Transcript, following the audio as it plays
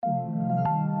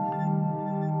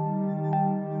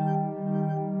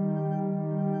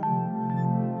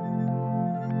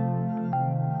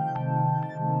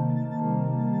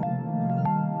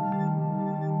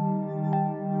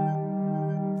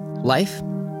Life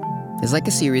is like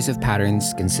a series of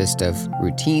patterns consist of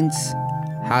routines,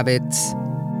 habits,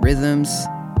 rhythms,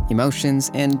 emotions,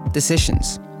 and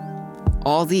decisions.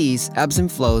 All these ebbs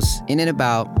and flows in and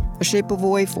about a shape of a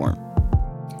waveform.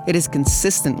 It is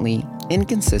consistently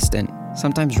inconsistent,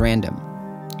 sometimes random.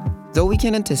 Though we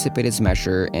can anticipate its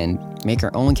measure and make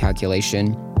our own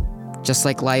calculation, just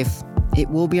like life, it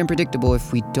will be unpredictable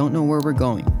if we don't know where we're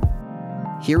going.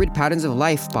 Here with Patterns of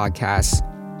Life podcast,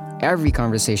 every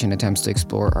conversation attempts to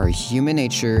explore our human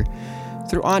nature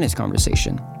through honest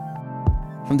conversation.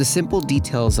 From the simple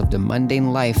details of the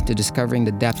mundane life to discovering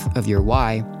the depth of your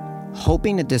why,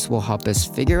 hoping that this will help us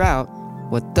figure out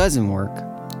what doesn't work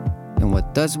and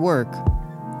what does work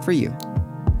for you.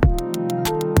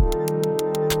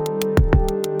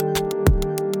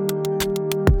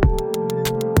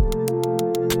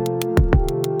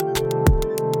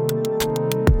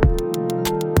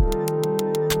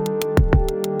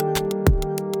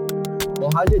 Well,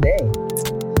 how's your day?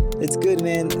 It's good,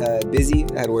 man. Busy.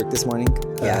 I had work this morning.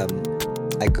 Yeah.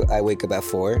 I wake up at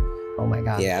 4. Oh my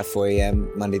God. Yeah, 4 a.m.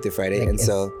 Monday through Friday. Like, and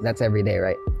so that's every day,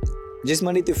 right? just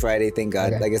Monday through Friday, thank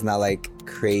God. Okay. Like it's not like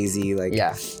crazy. Like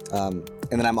Yeah. And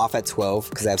then I'm off at 12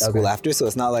 because I have school after. So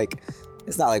it's not like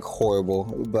horrible.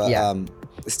 But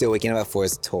still waking up at 4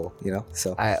 is a toll, you know?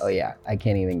 So I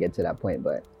can't even get to that point,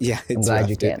 but yeah, I'm it's glad rough,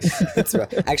 you dude. can. It's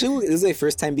rough. Actually, this is my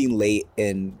first time being late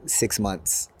in 6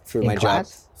 months for In my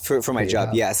class? job. For my job,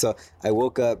 yeah. So I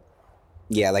woke up,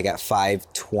 like at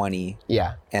 5:20,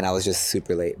 Yeah. and I was just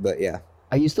super late. But yeah,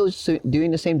 Are you still doing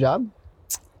the same job?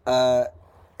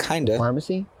 kinda.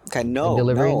 Pharmacy? No,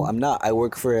 delivering? I'm not. I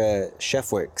work for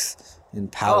Chef Works in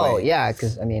Poway. Oh, yeah,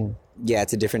 because, I mean, Yeah,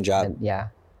 it's a different job. yeah.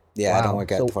 Yeah, I don't Wow.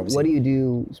 work at So the pharmacy. what do you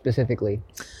do specifically?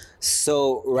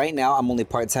 So right now I'm only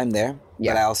part-time there,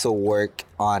 Yeah. but I also work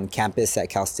on campus at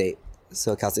Cal State.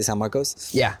 So Cal State San Marcos.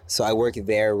 Yeah. So I work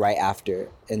there right after.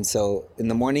 And so in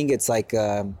the morning it's like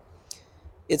a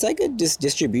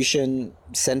distribution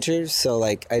center. So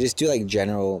like I just do like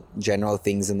general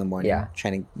things in the morning, Yeah.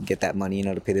 trying to get that money,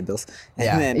 to pay the bills. And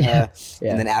Yeah. then Yeah.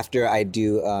 and then after I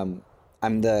do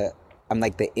I'm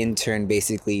like the intern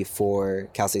basically for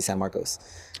Cal State San Marcos.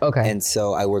 Okay. And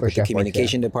so I work For with the Chef Works,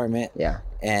 communication department. yeah.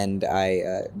 And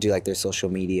I do like their social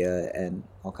media and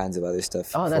all kinds of other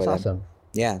stuff. Oh, that's for them. awesome.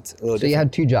 Yeah, it's a little So you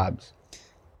different. had 2 jobs,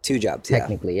 2 jobs,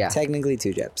 technically, yeah. Technically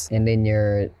 2 jobs. And then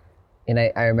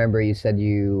I remember you said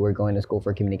you were going to school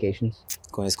for communications,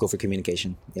 Going to school for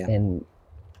communication. Yeah. and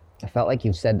I felt like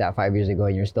you said that 5 years ago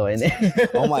and you're still in it.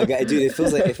 Oh my God, dude! It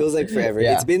feels like forever.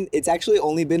 Yeah. It's actually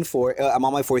only been 4. I'm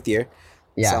on my 4th year.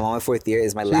 Yeah. So I'm on my 4th year.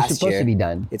 It's my So you're last supposed year. to be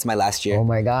done. It's my last year. Oh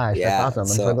my gosh, Yeah. that's awesome. I'm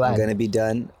so glad. I'm gonna be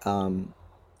done.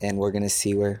 And we're gonna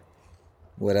see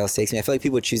what else takes me. I feel like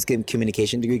people choose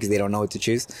communication degree because they don't know what to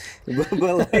choose.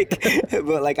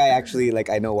 but like I actually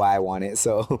I know why I want it.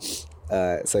 So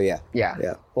yeah. Yeah.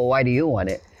 Yeah. Well, why do you want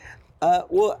it?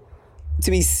 Well, to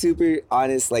be super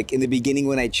honest, like in the beginning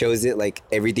when I chose it, like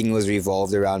everything was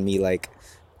revolved around me like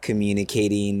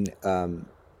communicating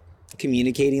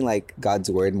like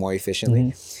God's word more efficiently.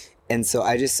 Mm-hmm. And so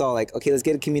I just saw like, okay, let's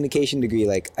get a communication degree.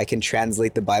 Like I can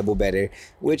translate the Bible better,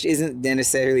 which isn't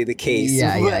necessarily the case.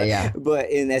 Yeah. But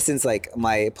in essence, like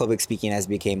my public speaking has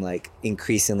become like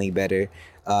increasingly better.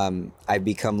 I've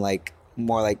become like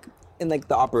more like in like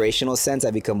the operational sense,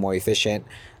 I've become more efficient.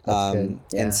 That's good.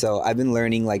 Yeah. And so I've been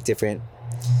learning like different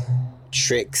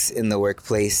tricks in the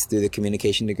workplace through the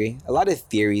communication degree. A lot of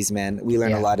theories, man. We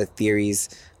learn Yeah. a lot of theories.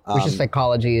 Which is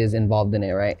psychology is involved in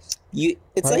it, right? It's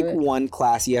part like of it? one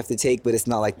class you have to take, but it's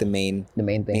not like the main The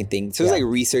main thing. So there's like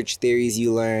research theories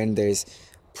you learn. There's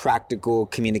practical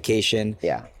communication.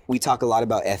 Yeah. We talk a lot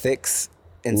about ethics,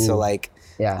 and so like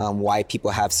Yeah. why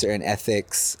people have certain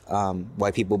ethics,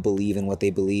 why people believe in what they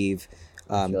believe.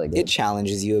 really good. It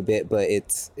challenges you a bit, but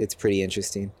it's pretty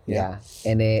interesting. Yeah.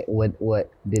 And what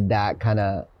did that kind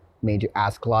of made you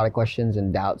ask a lot of questions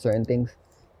and doubt certain things?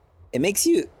 It makes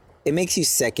you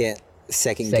second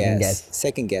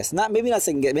guess. Maybe not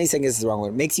second guess. Maybe second guess is the wrong word.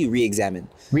 It makes you re-examine.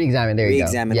 Re-examine. There you go.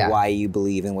 Re-examine Yeah. why you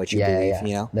believe in what you Yeah, believe. yeah.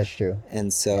 You know. That's true.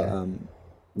 And so,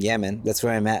 yeah, man, that's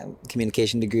where I'm at.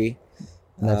 Communication degree.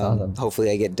 That's awesome. Hopefully,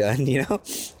 I get done. You know.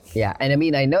 Yeah, and I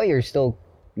mean, I know you're still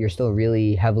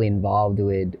really heavily involved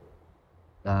with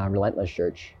Relentless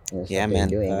Church. And the Yeah, stuff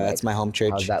that you're man. doing. That's my home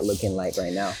church. How's that looking like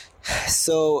right now?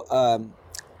 So,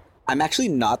 I'm actually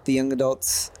not the young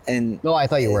adults, and No, I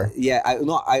thought you were. yeah, I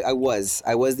was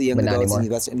the young But not adults.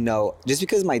 anymore? And no, just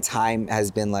because my time has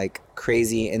been like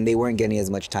crazy, and they weren't getting as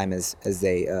much time as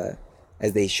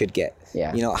they should get.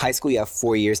 Yeah. You know, high school, you have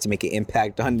 4 years to make an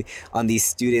impact on these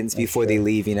students before they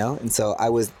leave. You know, and so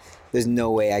there's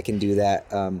no way I can do that.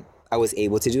 I was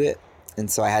able to do it, and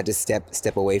so I had to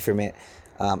step away from it.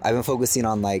 I've been focusing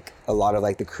on like a lot of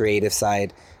like the creative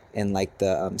side and like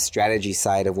the strategy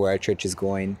side of where our church is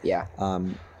going. Yeah.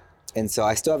 And so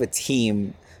I still have a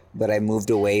team, but I moved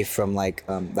away from like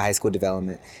the high school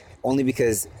development only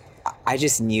because I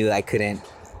just knew I couldn't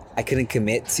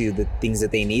commit to the things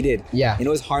that they needed. Yeah. And it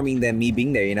was harming them, me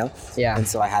being there, you know? Yeah. And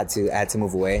so I had to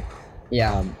move away.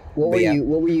 Yeah. What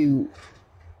were you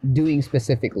doing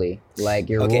specifically? Like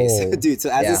your okay, role? so dude,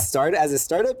 so as a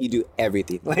startup, you do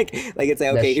everything. Like it's like,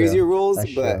 okay, That's here's true. your rules,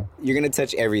 That's but true. you're gonna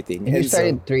touch everything. And you so-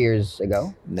 started 3 years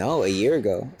ago. No, a year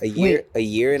ago. Wait, A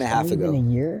year and a half Only ago. been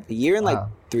a year? A year and like Wow.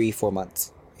 3-4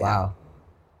 months. Yeah. Wow.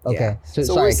 Okay. Yeah. So,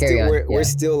 So sorry, we're carry still on. we're Yeah.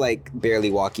 still like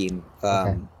barely walking.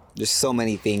 Okay. There's so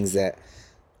many things that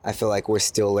I feel like we're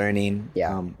still learning.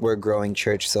 Yeah. We're a growing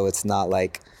church, so it's not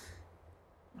like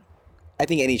I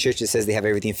think any church that says they have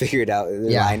everything figured out, they're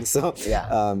Yeah. lying. So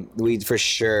Yeah. we for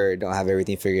sure don't have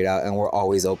everything figured out, and we're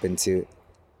always open to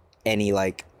any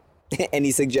like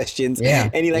any suggestions, Yeah.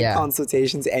 any like Yeah.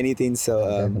 consultations, anything. So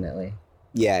Definitely.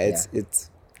 yeah, it's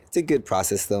a good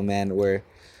process though, man. Where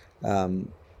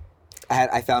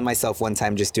I found myself one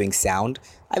time just doing sound.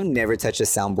 I've never touched a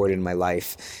soundboard in my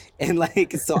life. And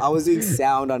like, so I was doing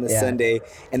sound on a Yeah. Sunday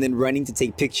and then running to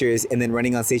take pictures and then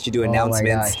running on stage to do Oh my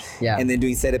announcements gosh. Yeah. and then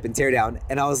doing setup and teardown.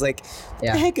 And I was like, what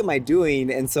Yeah. the heck am I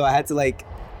doing? And so I had to like,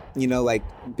 you know, like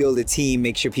build a team,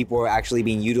 make sure people are actually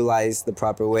being utilized the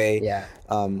proper way. Yeah.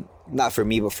 Not for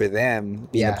me, but for them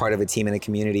being Yeah. a part of a team in a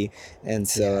community. And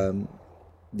so,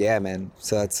 yeah, man.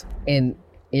 So that's, And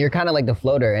you're kind of like the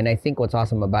floater. And I think what's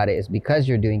awesome about it is because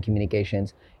you're doing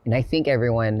communications, and I think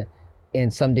everyone in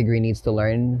some degree needs to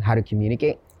learn how to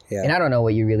communicate. yeah. And I don't know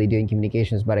what you really do in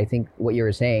communications, but I think what you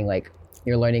were saying, like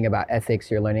you're learning about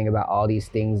ethics, you're learning about all these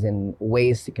things and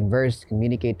ways to converse, to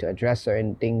communicate, to address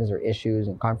certain things or issues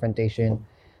and confrontation.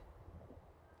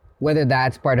 Whether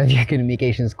that's part of your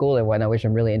communication school or whatnot, which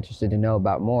I'm really interested to know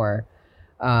about more.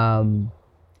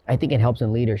 I think it helps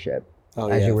in leadership. Oh,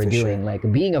 As yeah, you were for doing. sure.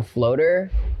 Like being a floater,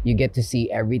 you get to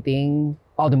see everything,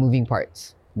 all the moving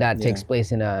parts that Yeah. takes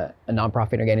place in a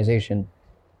nonprofit organization.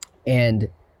 And,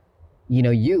 you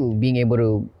know, you being able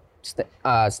to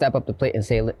step up the plate and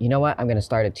say, you know what, I'm going to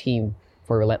start a team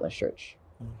for Relentless Church.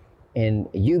 And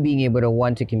you being able to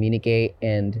want to communicate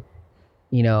and,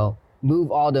 you know,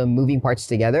 move all the moving parts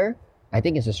together, I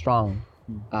think it's a strong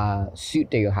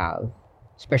suit that you have,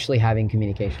 especially having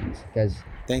communications. Because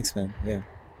Thanks, man. Yeah.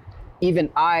 even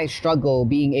I struggle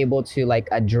being able to like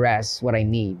address what I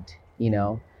need, you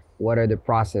know, what are the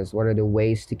process, what are the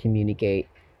ways to communicate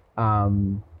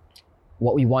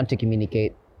what we want to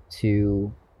communicate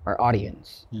to our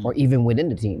audience or even within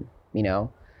the team, you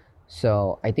know?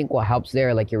 So I think what helps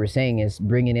there, like you were saying, is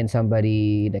bringing in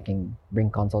somebody that can bring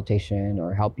consultation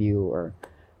or help you or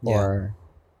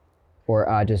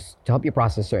just to help you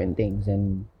process certain things.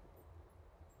 And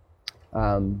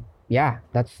yeah,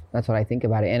 that's what I think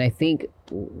about it. And I think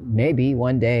maybe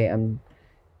one day I'm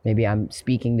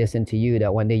speaking this into you,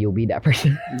 that one day you'll be that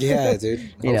person. Yeah, dude.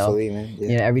 You know, Hopefully, man. Yeah.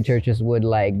 You know, every church just would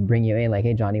like bring you in, like,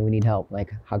 hey Johnny, we need help.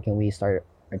 Like, how can we start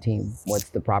our team? What's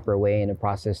the proper way and the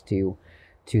process to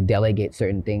delegate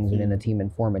certain things within a team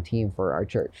and form a team for our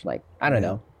church? Like, I don't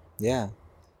know. Yeah.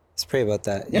 Let's pray about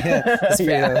that. Yeah. Let's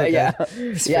pray about that. yeah,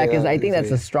 Let's yeah. pray Because about I think that.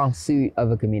 that's a strong suit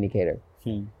of a communicator.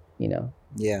 You know,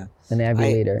 Yeah. and every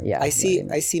I- leader. Yeah, I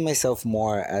see myself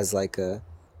more as like a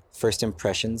first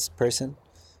impressions person.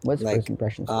 What's like, first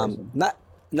impressions? person?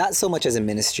 Not so much as a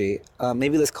ministry.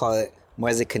 Maybe let's call it more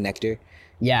as a connector.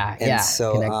 Yeah, And yeah.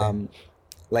 so connector.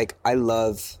 like I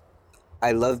love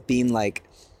being like,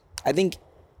 I think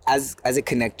as a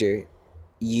connector,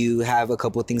 you have a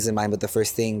couple of things in mind, but the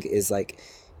first thing is like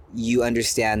you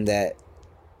understand that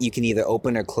you can either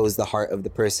open or close the heart of the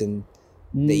person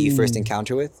that you first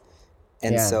encounter with.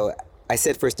 And Yeah. so I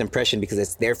said first impression because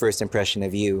it's their first impression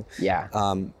of you. Yeah.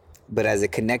 But as a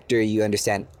connector, you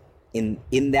understand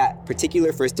in that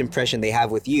particular first impression they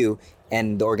have with you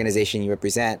and the organization you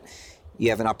represent, you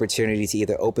have an opportunity to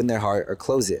either open their heart or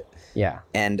close it. Yeah.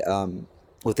 And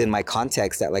within my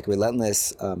context at like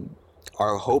Relentless,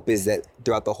 our hope is that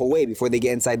throughout the whole way, before they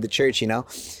get inside the church, you know,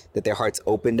 that their hearts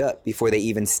opened up before they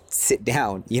even sit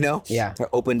down, you know? Yeah.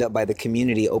 They're opened up by the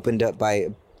community, opened up by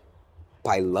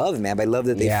love, man, by love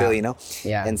that they Yeah. feel, you know?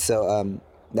 Yeah. And so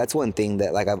that's one thing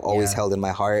that like I've always Yeah. held in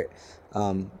my heart.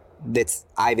 That's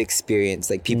I've experienced.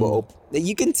 Like people,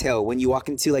 you can tell when you walk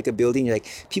into like a building, you're like,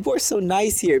 people are so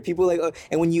nice here. People like,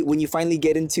 and when you finally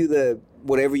get into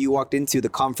whatever you walked into, the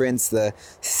conference, the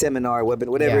seminar,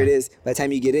 whatever Yeah. it is, by the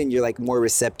time you get in, you're like more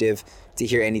receptive to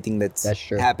hear anything that's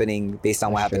true. happening based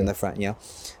on what happened in true. the front, you know?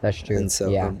 That's true. And so,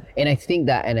 yeah. And I think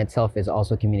that in itself is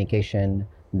also communication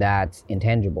that's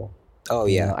intangible. Oh,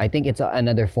 You yeah. know, I think it's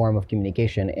another form of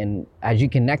communication. And as you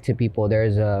connect to people,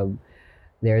 there's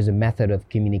a method of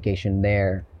communication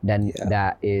there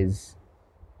that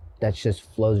just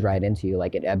flows right into you,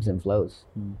 like it ebbs and flows.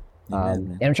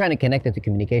 Amen, And I'm trying to connect it to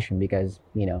communication because,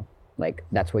 you know, like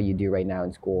that's what you do right now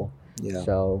in school. Yeah.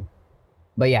 So,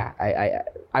 but yeah,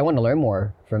 I want to learn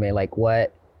more from it. Like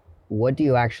what do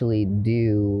you actually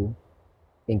do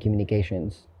in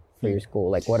communications for your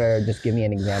school? Like just give me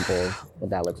an example of what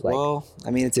that looks like. Well,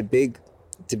 I mean, it's a big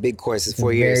course. It's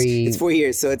 4 years. It's 4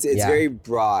 years, so it's very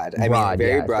broad. I mean,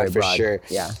 very broad for sure.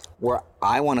 Yeah. Where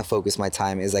I want to focus my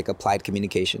time is like applied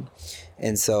communication,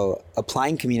 and so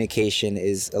applying communication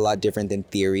is a lot different than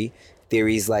theory.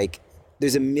 Theory's like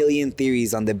there's a million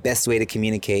theories on the best way to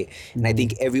communicate, and I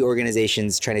think every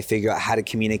organization's trying to figure out how to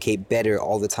communicate better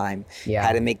all the time. Yeah.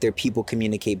 How to make their people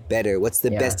communicate better. What's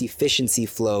the best efficiency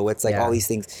flow? What's like all these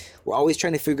things. We're always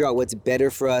trying to figure out what's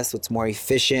better for us, what's more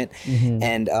efficient,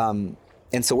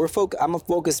 and so I'm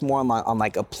focused more on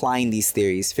like applying these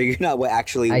theories, figuring out what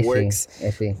actually works.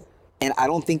 I see. And I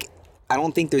don't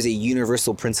think there's a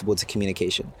universal principle to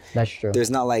communication. That's true.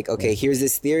 There's not like, okay, here's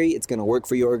this theory, it's gonna work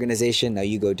for your organization, now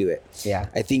you go do it. Yeah.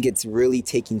 I think it's really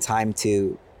taking time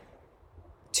to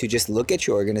just look at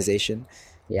your organization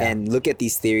and look at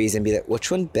these theories and be like, which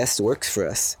one best works for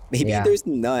us? Maybe there's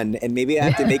none, and maybe I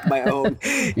have to make my own.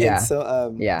 Yeah. And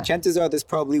so chances are there's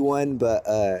probably one, but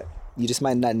you just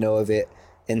might not know of it.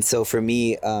 And so for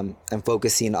me, I'm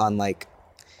focusing on like,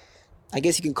 I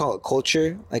guess you can call it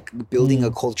culture, like building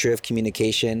a culture of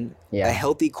communication, a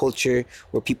healthy culture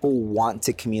where people want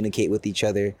to communicate with each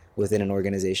other within an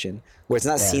organization, where it's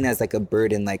not seen as like a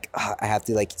burden, like I have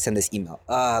to like send this email,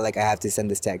 like I have to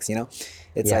send this text, you know?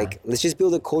 It's like, let's just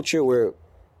build a culture where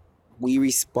we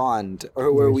respond,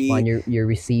 or where you're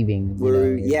receiving.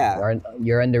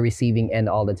 You're on the receiving end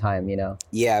all the time, you know?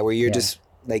 Yeah, where you're just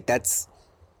like, I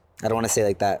don't want to say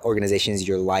like that organization is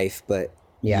your life, but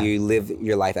you live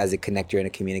your life as a connector and a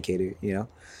communicator, you know?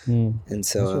 And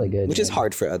so, That's really good, which is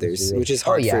hard for others, which is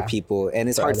hard for people, and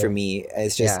it's hard for me.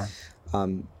 It's just,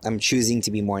 I'm choosing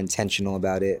to be more intentional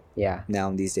about it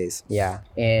now these days. Yeah.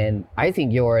 And I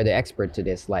think you're the expert to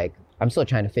this. Like, I'm still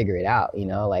trying to figure it out, you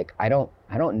know? Like, I don't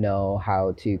know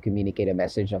how to communicate a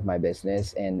message of my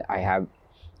business, and I have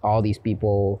all these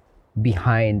people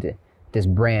behind this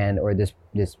brand or this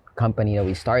company that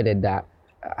we started, that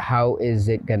how is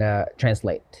it gonna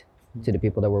translate to the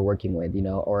people that we're working with, you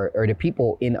know, or the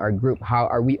people in our group? How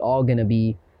are we all gonna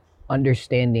be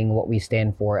understanding what we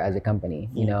stand for as a company?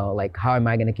 You know, like, how am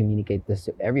I gonna communicate this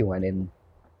to everyone? And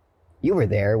you were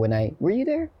there were you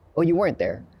there? Oh, you weren't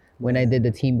there when I did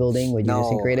the team building with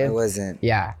Unison Creative? No, I wasn't.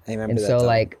 Yeah. I remember and that so time.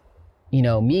 like, you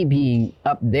know, me being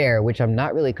up there, which I'm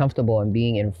not really comfortable in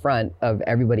being in front of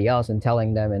everybody else and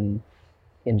telling them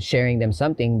and sharing them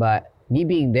something, but me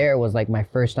being there was like my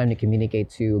first time to communicate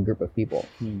to a group of people,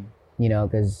 you know,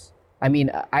 because I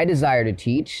mean, I desire to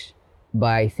teach, but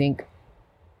I think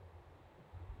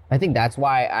that's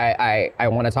why I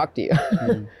want to talk to you,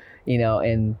 you know,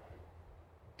 and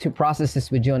to process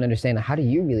this with you and understand, how do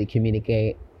you really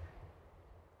communicate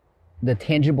the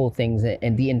tangible things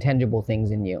and the intangible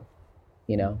things in you,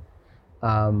 you know?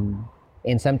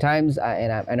 And sometimes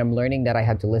I'm learning that I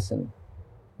have to listen.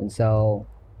 And so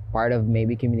part of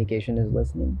maybe communication is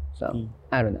listening. So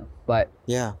I don't know, but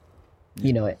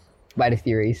you know it by the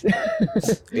theories. Are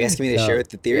you asking me to share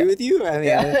the theory with you? I mean,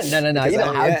 No. You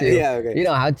don't have to. Yeah, okay. You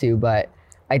don't have to, but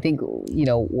I think, you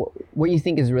know, what you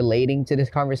think is relating to this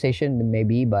conversation,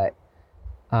 maybe, but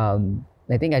I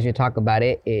think as you talk about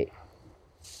it,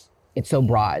 it's so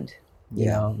broad, you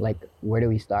know, like, where do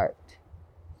we start?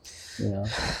 You know,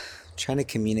 trying to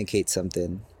communicate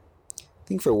something. I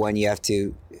think for one, you have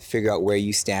to figure out where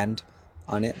you stand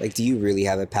on it. Like, do you really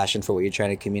have a passion for what you're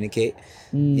trying to communicate?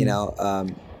 You know,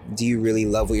 do you really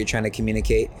love what you're trying to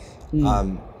communicate?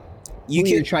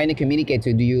 You're trying to communicate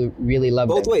to, do you really love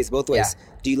both them? ways? Yeah.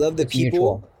 Do you love the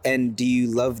people mutual. And do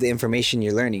you love the information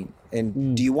you're learning?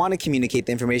 And do you want to communicate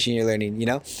the information you're learning, you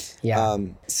know? Yeah.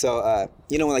 So,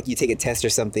 you know, when like you take a test or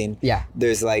something, Yeah.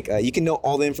 there's like, you can know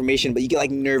all the information, but you get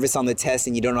like nervous on the test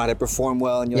and you don't know how to perform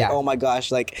well. And you're like, oh my gosh,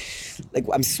 like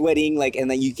I'm sweating, like, and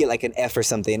then you get like an F or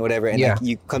something, whatever. And like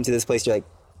you come to this place, you're like,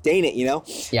 dang it, you know?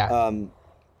 Yeah.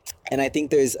 And I think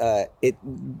there's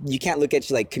you can't look at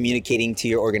like communicating to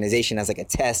your organization as like a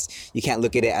test. You can't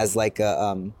look at it as like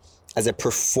as a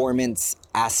performance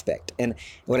aspect. And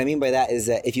what I mean by that is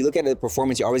that if you look at the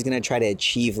performance, you're always going to try to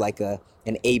achieve like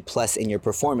an A plus in your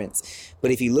performance.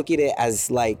 But if you look at it as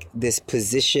like this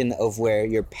position of where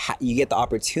you get the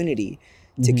opportunity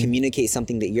to communicate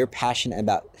something that you're passionate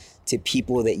about to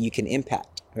people that you can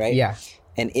impact, right? Yeah.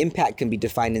 And impact can be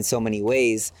defined in so many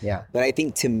ways. Yeah. But I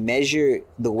think to measure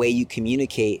the way you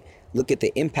communicate, look at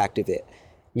the impact of it.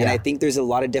 And Yeah. I think there's a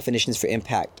lot of definitions for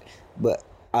impact, but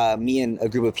me and a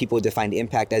group of people defined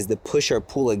impact as the push or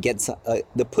pull against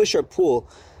the push or pull.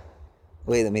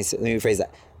 Wait, let me rephrase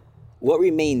that. What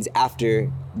remains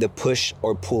after the push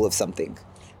or pull of something?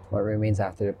 What remains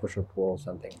after the push or pull of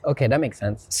something? Okay, that makes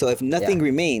sense. So if nothing Yeah.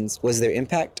 remains, was there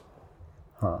impact?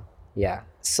 Huh. Yeah.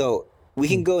 So we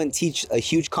can go and teach a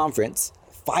huge conference.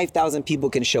 5,000 people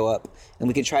can show up, and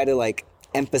we can try to like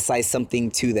emphasize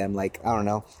something to them, like I don't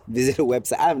know, visit a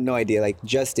website. I have no idea, like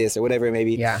justice or whatever it may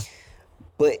be. Yeah.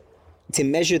 But to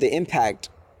measure the impact,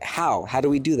 how do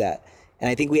we do that? And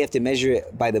I think we have to measure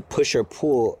it by the push or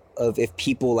pull of if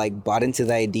people like bought into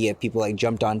the idea, if people like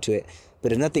jumped onto it.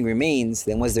 But if nothing remains,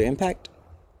 then was there impact?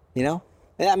 You know?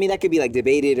 And I mean, that could be like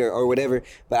debated or whatever,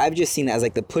 but I've just seen it as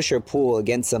like the push or pull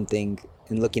against something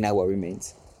and looking at what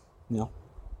remains, you know?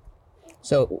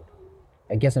 So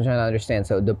I guess I'm trying to understand.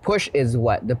 So the push is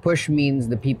what? The push means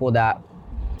the people that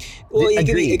Well, it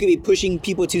agree. could be pushing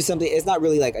people to something. It's not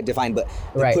really like defined, but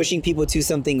the Right. pushing people to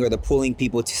something or the pulling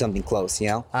people to something close, you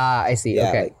know? Ah, I see. Yeah,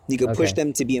 Okay. like you could push Okay.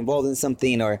 them to be involved in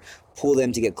something or pull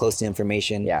them to get close to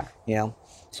information. Yeah. You know?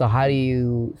 So how do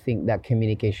you think that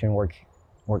communication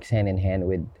works hand in hand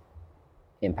with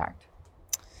impact?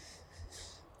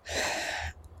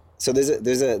 So there's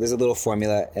a little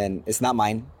formula, and it's not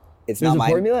mine. It's There's not a mine.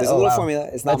 formula? There's a Oh, little wow. formula.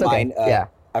 It's not That's okay. mine. Yeah.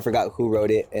 I forgot who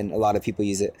wrote it, and a lot of people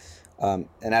use it.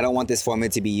 And I don't want this formula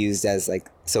to be used as like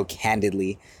so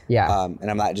candidly. Yeah. And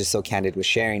I'm not just so candid with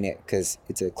sharing it because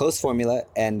it's a close formula.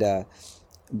 And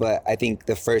but I think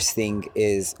the first thing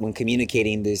is when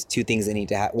communicating, there's two things that need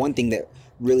to happen. One thing that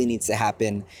really needs to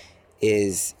happen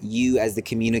is you as the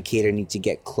communicator need to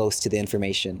get close to the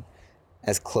information,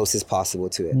 as close as possible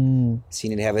to it. So you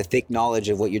need to have a thick knowledge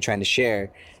of what you're trying to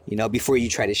share, you know, before you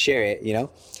try to share it, you know,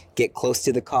 get close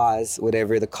to the cause,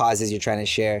 whatever the cause is you're trying to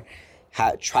share.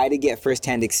 Try to get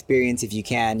firsthand experience if you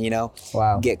can, you know,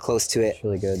 Wow. get close to it. It's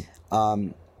really good.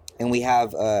 And we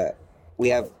have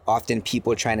often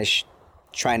people trying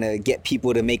to get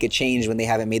people to make a change when they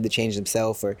haven't made the change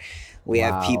themselves, or we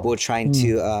have Wow. people trying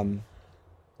to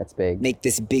That's big. make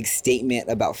this big statement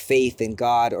about faith in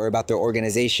God or about their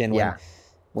organization Yeah.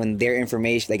 when their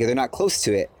information, like they're not close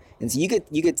to it. And so you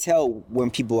could tell when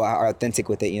people are authentic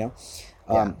with it, you know?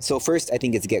 Yeah. So first I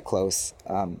think it's get close.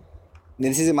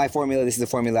 This isn't my formula. This is the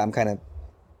formula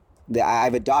that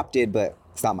I've adopted, but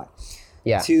it's not mine.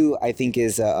 Yeah. Two, I think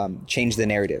is change the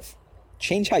narrative.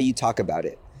 Change how you talk about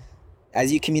it.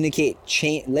 As you communicate,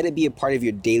 let it be a part of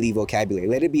your daily vocabulary.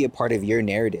 Let it be a part of your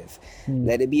narrative.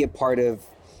 Let it be a part of,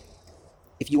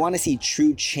 if you want to see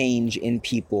true change in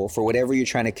people for whatever you're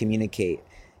trying to communicate,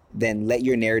 then let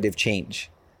your narrative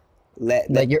change. Let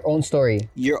Like your own story.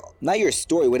 not your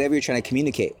story, whatever you're trying to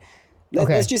communicate.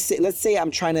 Okay. Let's say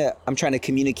I'm trying to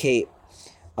communicate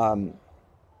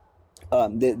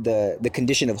the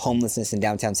condition of homelessness in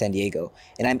downtown San Diego,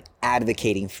 and I'm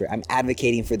advocating for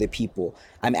the people.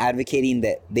 I'm advocating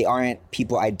that they aren't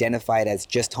people identified as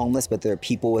just homeless, but they're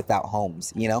people without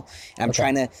homes, you know? And I'm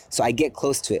trying to, so I get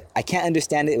close to it. I can't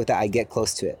understand it without I get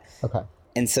close to it. Okay.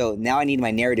 And so now I need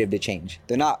my narrative to change.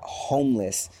 They're not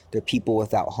homeless, they're people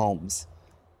without homes.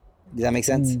 Does that make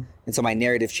sense? And so my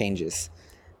narrative changes.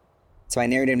 So my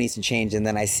narrative needs to change, and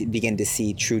then I begin to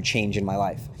see true change in my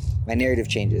life. My narrative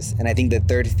changes. And I think the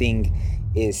third thing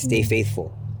is stay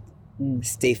faithful.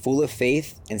 Stay full of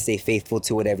faith and stay faithful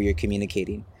to whatever you're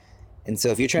communicating. And so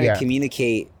if you're trying to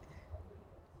communicate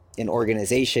an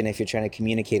organization, if you're trying to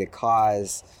communicate a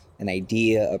cause, an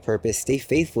idea, a purpose, stay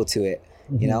faithful to it,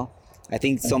 you know? I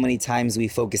think so many times we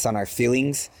focus on our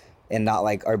feelings and not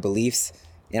like our beliefs,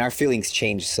 and our feelings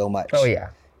change so much. Oh yeah.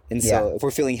 And so if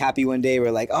we're feeling happy one day,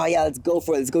 we're like, oh yeah, let's go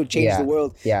for it. Let's go change the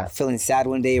world. Yeah. Feeling sad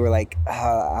one day, we're like,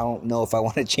 I don't know if I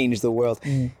want to change the world.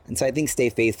 And so I think stay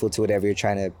faithful to whatever you're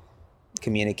trying to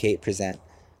communicate, present.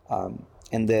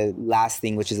 And the last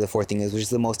thing, which is the fourth thing, which is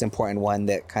the most important one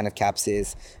that kind of caps it,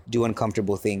 is do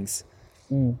uncomfortable things.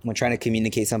 When trying to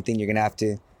communicate something, you're going to have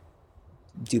to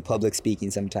do public speaking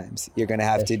sometimes. You're going to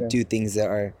have to do things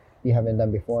that You haven't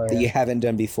done before. you haven't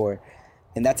done before.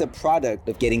 And that's a product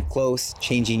of getting close,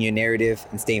 changing your narrative,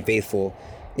 and staying faithful.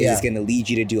 Is going to lead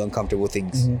you to do uncomfortable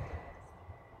things.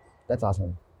 That's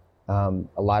awesome.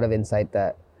 A lot of insight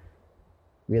that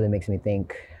really makes me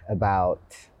think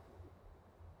about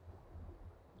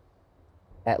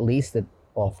at least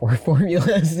all 4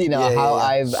 formulas, how Yeah.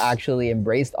 I've actually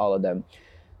embraced all of them.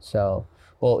 So,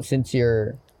 well, since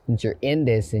you're in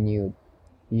this and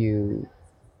you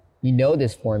know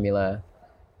this formula,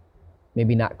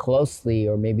 maybe not closely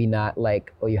or maybe not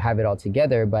like, you have it all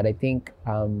together, but I think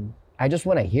I just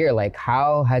want to hear, like,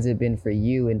 how has it been for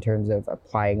you in terms of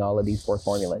applying all of these 4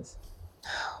 formulas?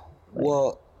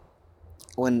 Well,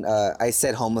 when I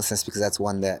said homelessness because that's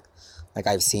one that like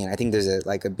I've seen. I think there's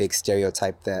a big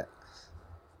stereotype that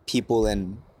people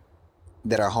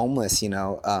that are homeless,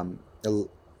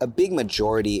 a big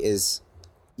majority is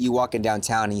you walking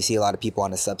downtown and you see a lot of people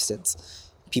on a substance.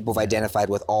 People have identified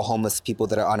with all homeless people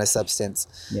that are on a substance.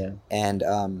 Yeah. And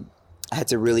I had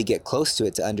to really get close to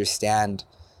it to understand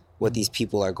what these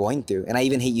people are going through. And I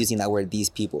even hate using that word, these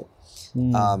people.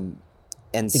 And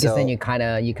Because so then you kind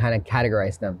of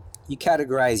categorize them. you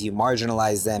categorize, you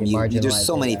marginalize them. There's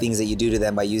so many things that you do to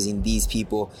them by using these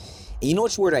people. And you know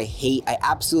which word I hate? I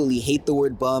absolutely hate the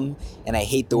word bum, and I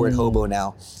hate the word hobo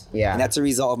now. Yeah. And that's a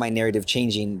result of my narrative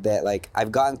changing, that like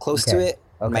I've gotten close to it,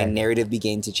 and my Okay. narrative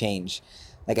began to change.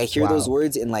 Like I hear those Wow.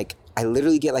 words and like I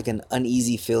literally get like an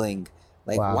uneasy feeling.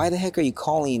 Like, Wow. why the heck are you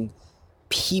calling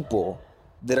people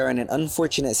that are in an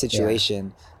unfortunate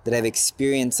situation that have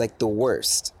experienced like the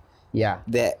worst, Yeah.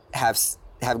 that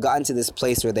have gotten to this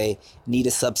place where they need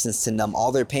a substance to numb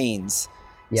all their pains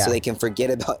Yeah. so they can forget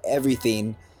about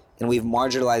everything, and we've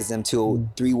marginalized them to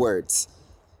 3 words.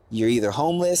 You're either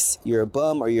homeless, you're a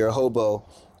bum, or you're a hobo,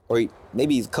 or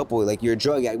maybe a couple, like you're a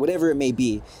drug addict, whatever it may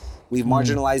be. We've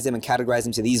marginalized them and categorized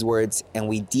them to these words, and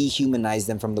we dehumanize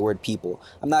them from the word people.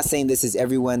 I'm not saying this is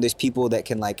everyone. There's people that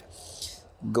can like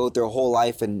go through a whole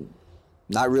life and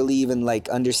not really even like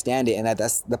understand it, and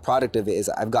that's the product of it. Is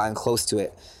I've gotten close to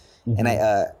it, and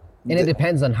And it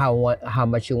depends on how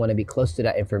much you want to be close to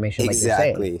that information, like you're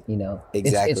Exactly. saying.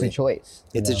 Exactly. It's a choice.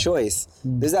 It's a choice.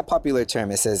 There's that popular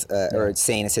term. It says, or it's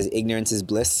saying, it says, ignorance is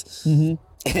bliss, and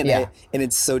Yeah. and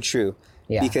it's so true.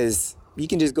 Yeah. Because you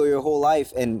can just go your whole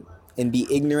life and be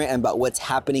ignorant about what's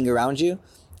happening around you,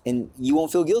 and you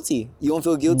won't feel guilty. You won't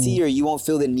feel guilty, or you won't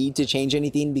feel the need to change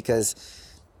anything because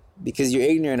you're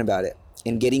ignorant about it.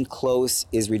 And getting close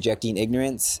is rejecting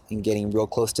ignorance and getting real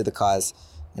close to the cause.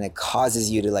 And it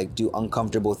causes you to like do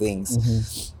uncomfortable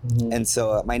things. And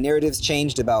so my narrative's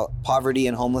changed about poverty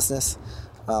and homelessness,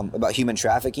 about human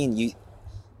trafficking.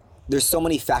 There's so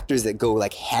many factors that go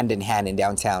like hand in hand in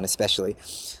downtown, especially.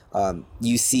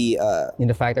 You see And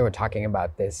the fact that we're talking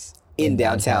about this in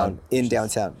downtown,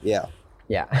 yeah,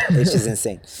 Yeah. it's just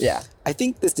insane. Yeah. I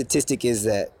think the statistic is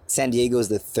that San Diego is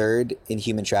the 3rd in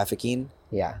human trafficking,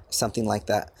 Yeah. something like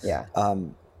that. Yeah.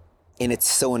 And it's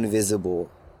so invisible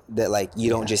that like you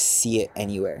don't just see it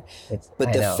anywhere. But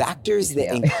I the know. factors that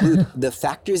Yeah. include the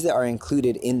factors that are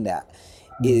included in that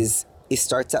is it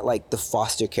starts at like the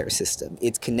foster care system.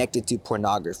 It's connected to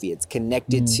pornography. It's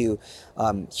connected to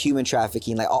human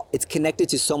trafficking. Like it's connected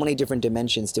to so many different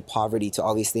dimensions, to poverty, to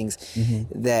all these things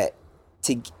that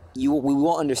we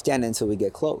won't understand until we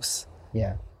get close.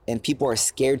 Yeah. And people are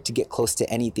scared to get close to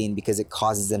anything because it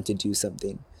causes them to do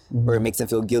something, or it makes them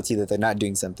feel guilty that they're not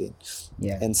doing something.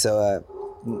 Yeah. And so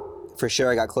for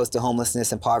sure I got close to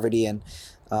homelessness and poverty, and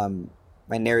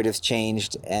my narrative's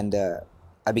changed, and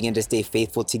I began to stay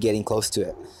faithful to getting close to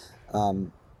it.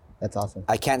 That's awesome.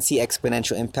 I can't see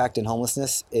exponential impact in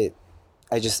homelessness.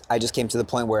 I just came to the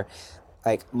point where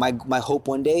like my hope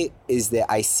one day is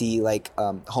that I see like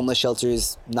homeless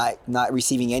shelters not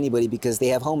receiving anybody because they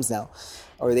have homes now,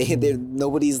 or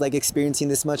nobody's like experiencing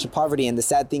this much of poverty. And the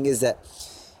sad thing is that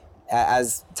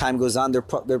as time goes on,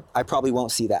 I probably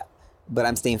won't see that, but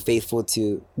I'm staying faithful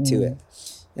to it.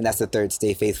 And that's the 3rd,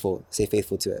 stay faithful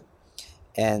to it.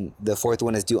 And the 4th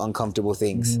one is do uncomfortable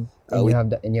things. And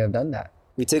you have done that.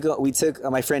 We took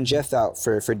my friend Jeff out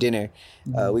for dinner.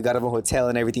 We got him a hotel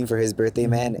and everything for his birthday,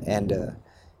 man. And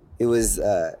it was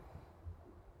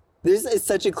it's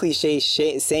such a cliche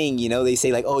saying, they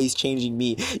say like, oh, he's changing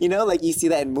me, like you see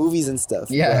that in movies and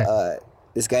stuff. Yeah. But,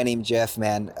 this guy named Jeff,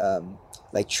 man,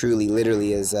 like truly,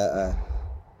 literally is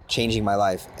changing my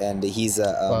life. And he's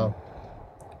Wow.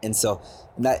 and so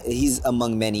he's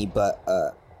among many,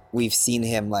 but we've seen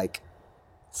him like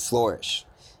flourish.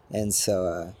 And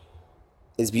so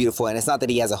it's beautiful. And it's not that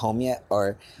he has a home yet,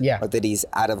 or that he's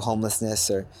out of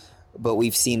homelessness, but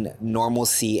we've seen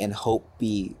normalcy and hope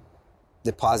be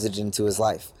deposited into his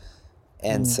life.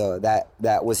 And so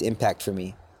that was impact for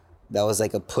me. That was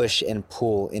like a push and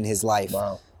pull in his life.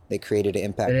 Wow. That created an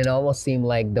impact. And it almost seemed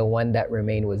like the one that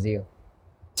remained was you.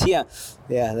 Yeah,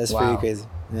 that's pretty crazy.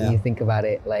 Yeah. When you think about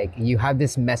it, like you have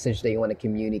this message that you want to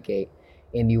communicate,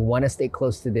 and you want to stay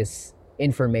close to this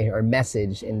information or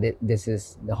message, and this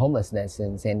is the homelessness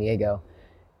in San Diego.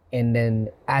 And then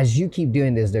as you keep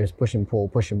doing this, there's push and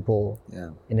pull. Yeah.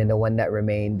 And then the one that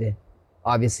remained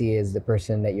obviously is the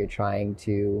person that you're trying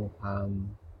to,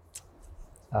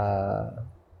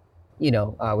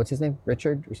 what's his name?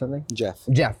 Richard or something? Jeff.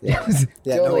 Yeah, Yeah,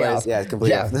 no totally worries. off. Yeah, completely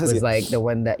Jeff off. That was good. like the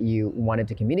one that you wanted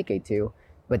to communicate to,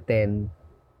 but then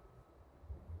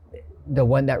the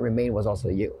one that remained was also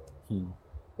you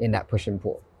in that push and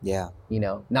pull. Yeah.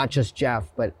 Not just Jeff,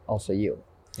 but also you.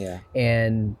 Yeah.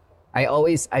 And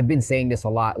I've been saying this a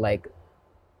lot, like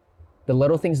the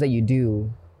little things that you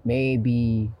do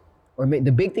the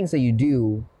big things that you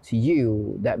do to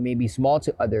you that may be small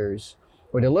to others,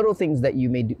 or the little things that you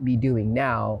may be doing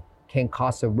now can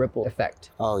cause a ripple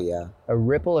effect. Oh yeah. A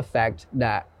ripple effect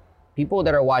that people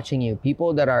that are watching you,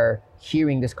 people that are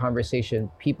hearing this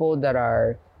conversation, people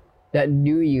that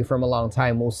knew you from a long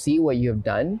time will see what you have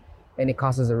done, and it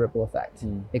causes a ripple effect.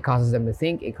 It causes them to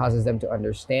think, it causes them to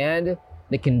understand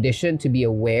the condition, to be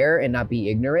aware and not be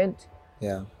ignorant.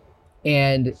 Yeah.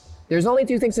 And there's only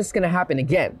two things that's going to happen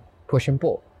again: push and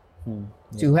pull.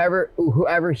 To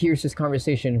whoever hears this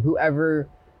conversation, whoever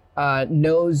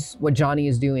knows what Johnny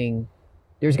is doing,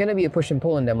 there's going to be a push and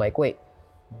pull in them. Like, wait,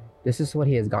 this is what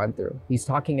he has gone through. He's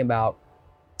talking about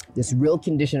this real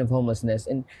condition of homelessness,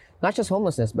 and not just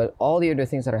homelessness, but all the other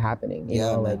things that are happening.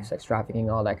 Like sex trafficking,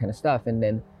 all that kind of stuff. And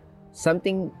then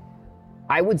something.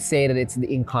 I would say that it's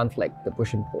in conflict, the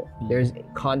push and pull. There's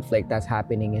conflict that's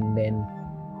happening, and then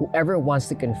whoever wants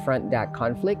to confront that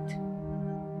conflict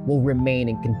will remain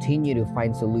and continue to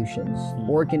find solutions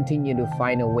or continue to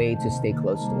find a way to stay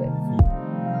close to it.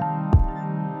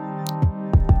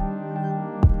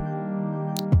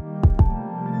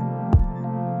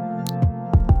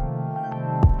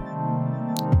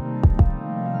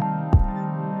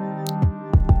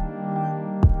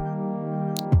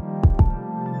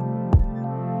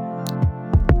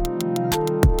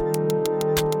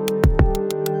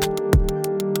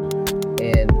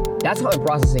 That's how I'm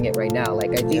processing it right now.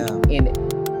 Like I think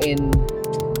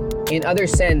in other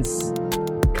sense,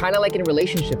 kind of like in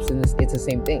relationships, it's the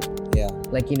same thing. Yeah.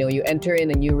 Like, you enter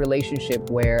in a new relationship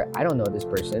where I don't know this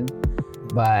person,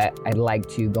 but I'd like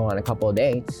to go on a couple of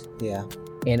dates. Yeah.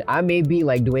 And I may be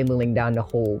like dwindling down the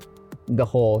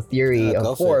whole theory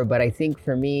of four, but I think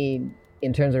for me,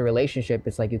 in terms of relationship,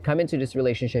 it's like you come into this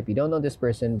relationship, you don't know this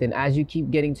person, then as you keep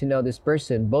getting to know this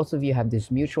person, both of you have this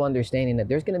mutual understanding that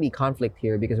there's going to be conflict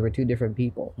here because we're two different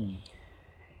people.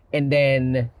 And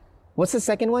then, what's the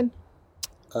second one?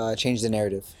 Change the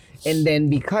narrative. And then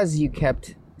because you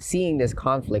kept seeing this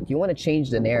conflict, you want to change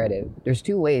the narrative. There's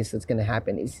two ways that's going to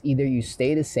happen. It's either you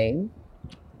stay the same,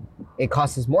 it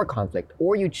causes more conflict,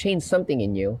 or you change something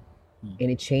in you,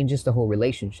 and it changes the whole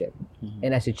relationship.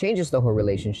 And as it changes the whole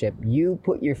relationship, you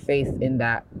put your faith in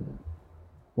that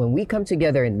when we come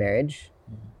together in marriage,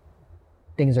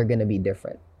 things are going to be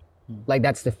different. Like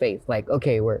that's the faith. Like,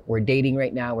 okay, we're dating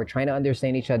right now. We're trying to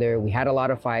understand each other. We had a lot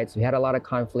of fights. We had a lot of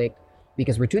conflict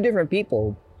because we're two different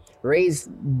people raised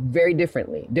very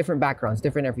differently, different backgrounds,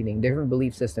 different everything, different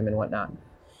belief system and whatnot.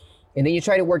 And then you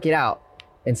try to work it out.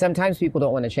 And sometimes people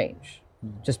don't want to change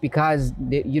just because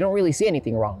you don't really see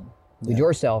anything wrong with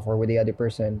yourself or with the other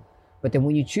person. But then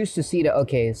when you choose to see that,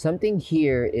 okay, something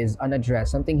here is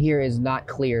unaddressed, something here is not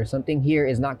clear, something here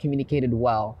is not communicated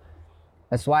well.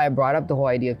 That's why I brought up the whole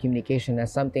idea of communication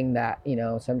as something that,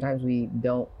 sometimes we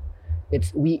don't,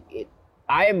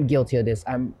 I am guilty of this.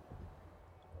 I'm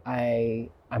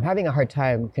having a hard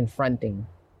time confronting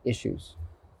issues.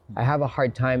 I have a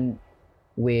hard time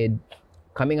with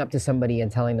coming up to somebody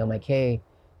and telling them like, hey,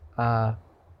 I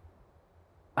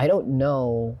don't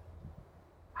know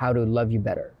how to love you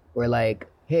better. Or like,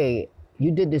 hey,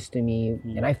 you did this to me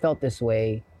and I felt this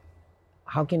way.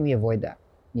 How can we avoid that?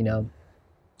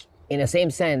 In the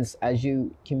same sense as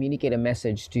you communicate a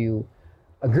message to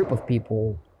a group of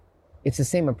people, it's the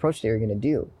same approach that you're gonna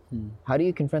do. How do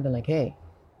you confront them like, hey,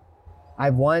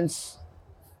 I've once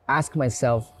asked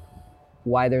myself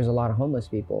why there's a lot of homeless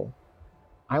people.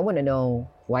 I wanna know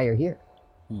why you're here,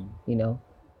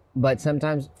 But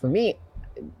sometimes for me,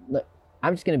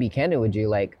 I'm just gonna be candid with you,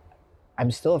 like, I'm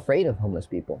still afraid of homeless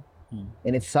people.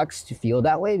 And it sucks to feel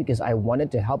that way because I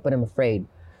wanted to help, but I'm afraid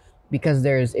because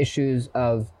there's issues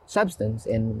of substance.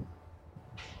 And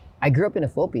I grew up in the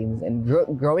Philippines, and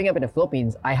growing up in the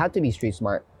Philippines, I had to be street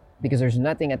smart because there's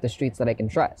nothing at the streets that I can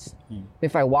trust.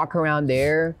 If I walk around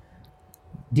there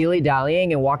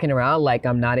dilly-dallying and walking around like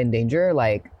I'm not in danger,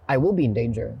 like I will be in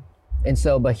danger. And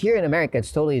so, but here in America,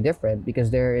 it's totally different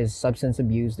because there is substance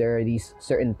abuse. There are these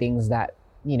certain things that,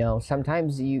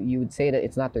 sometimes you would say that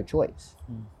it's not their choice.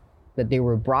 that they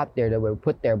were brought there, that were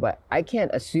put there, but I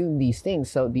can't assume these things.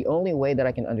 So the only way that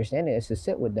I can understand it is to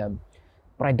sit with them.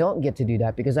 But I don't get to do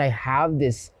that because I have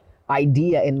this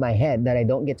idea in my head that I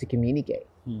don't get to communicate.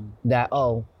 That,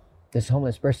 oh, this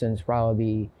homeless person's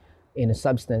probably in a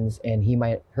substance and he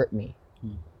might hurt me.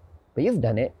 But you've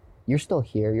done it. You're still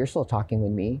here. You're still talking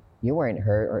with me. You weren't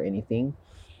hurt or anything.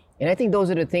 And I think those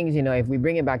are the things, you know, if we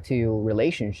bring it back to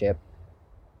relationship,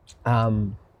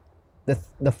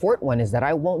 the fourth one is that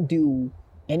I won't do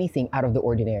anything out of the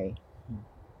ordinary.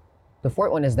 The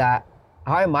fourth one is that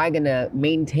how am I going to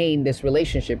maintain this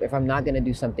relationship if I'm not going to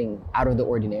do something out of the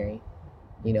ordinary?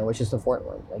 You know, which is the fourth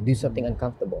one, like do something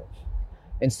uncomfortable.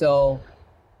 And so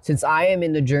since I am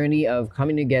in the journey of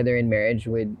coming together in marriage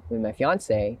with my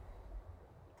fiance,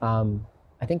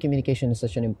 I think communication is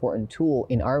such an important tool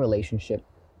in our relationship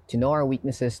to know our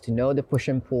weaknesses, to know the push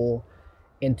and pull,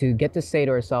 and to get to say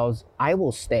to ourselves, I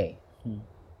will stay.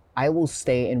 I will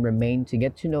stay and remain to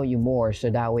get to know you more so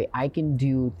that way I can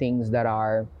do things that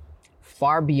are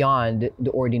far beyond the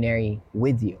ordinary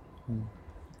with you.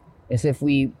 As if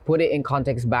we put it in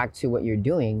context back to what you're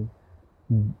doing,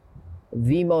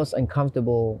 the most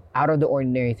uncomfortable, out of the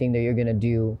ordinary thing that you're gonna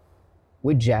do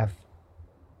with Jeff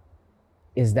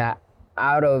is that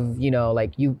out of, you know,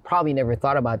 like you probably never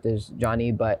thought about this,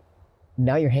 Johnny, but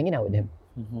now you're hanging out with him.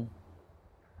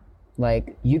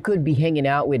 Like you could be hanging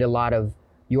out with a lot of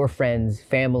your friends,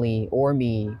 family, or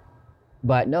me,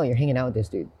 but no, you're hanging out with this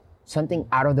dude. Something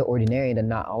out of the ordinary that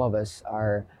not all of us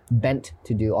are bent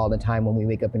to do all the time when we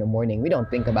wake up in the morning. We don't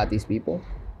think about these people,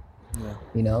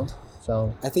 you know?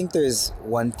 So I think there's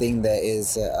one thing that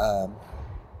is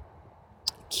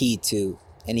key to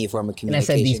any form of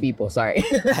communication. And I said these people, sorry.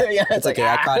 Yeah, it's okay.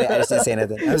 I caught it. I just didn't say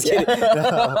anything. I was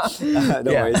kidding.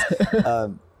 No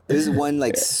worries. There's one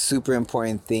like super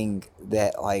important thing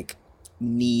that like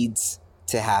needs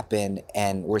to happen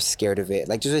and we're scared of it.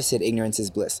 Like just I said, ignorance is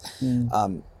bliss.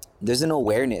 There's an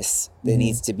awareness that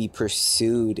needs to be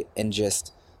pursued and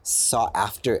just sought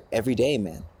after every day,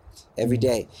 man. Every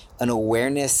day. An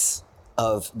awareness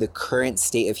of the current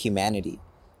state of humanity.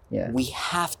 We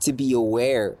have to be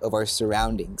aware of our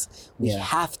surroundings. We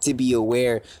have to be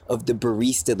aware of the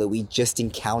barista that we just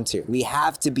encountered. We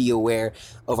have to be aware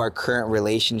of our current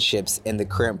relationships and the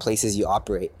current places you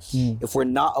operate. If we're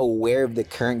not aware of the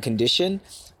current condition,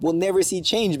 we'll never see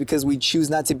change because we choose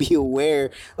not to be aware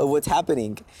of what's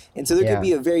happening. And so there could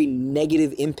be a very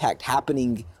negative impact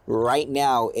happening right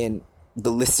now in the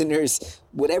listeners,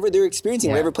 whatever they're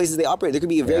experiencing, whatever places they operate. There could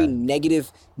be a very negative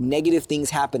things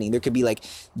happening. There could be like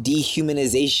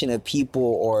dehumanization of people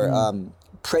or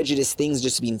prejudice things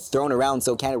just being thrown around.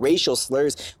 So kind of racial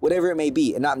slurs, whatever it may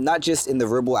be. And not just in the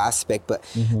verbal aspect, but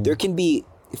there can be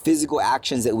physical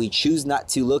actions that we choose not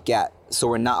to look at. So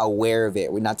we're not aware of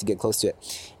it. We're not to get close to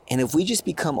it. And if we just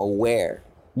become aware,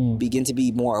 begin to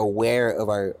be more aware of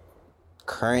our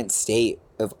current state,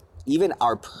 of even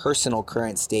our personal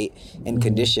current state and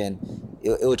condition,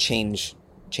 it'll change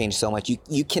so much.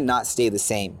 You cannot stay the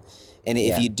same. And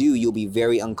if you do, you'll be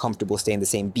very uncomfortable staying the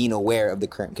same, being aware of the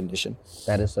current condition.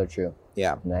 that is so true.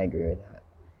 Yeah. And I agree with that.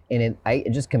 And I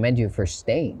just commend you for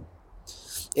staying.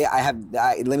 Yeah,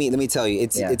 let me tell you,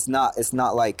 it's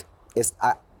not like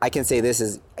I can say this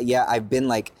is, I've been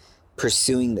like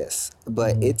pursuing this,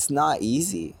 but it's not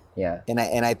easy. Yeah. And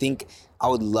I think I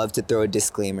would love to throw a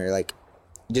disclaimer, like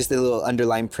just a little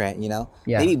underline print, you know?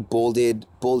 Yeah. Maybe bolded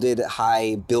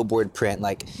high billboard print,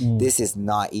 like this is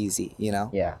not easy, you know?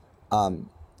 Yeah.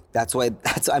 That's why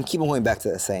I'm keeping going back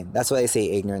to that saying. That's why I say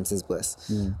ignorance is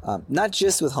bliss. Not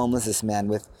just with homelessness, man,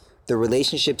 with the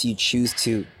relationships you choose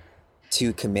to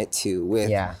commit to,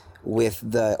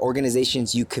 with the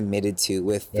organizations you committed to,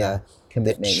 with the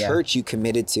church you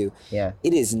committed to. Yeah.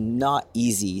 It is not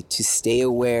easy to stay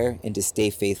aware and to stay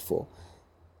faithful.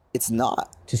 It's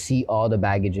not. To see all the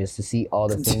baggages, to see all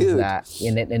the things Dude. that,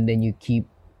 and then you keep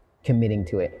committing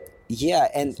to it. Yeah,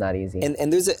 and It's not easy. And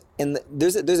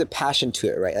there's a passion to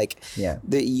it, right? Like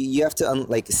you have to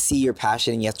like see your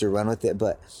passion and you have to run with it,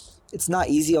 but it's not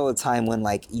easy all the time when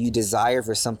like you desire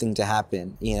for something to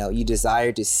happen. You know, you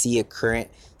desire to see a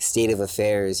current state of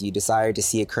affairs. You desire to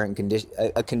see a current condition,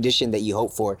 a condition that you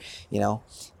hope for. You know,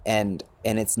 and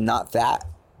it's not that.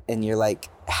 And you're like,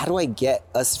 how do I get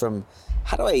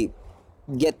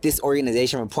this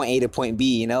organization from point A to point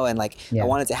B, you know? And like, I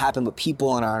want it to happen, but people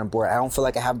aren't on board. I don't feel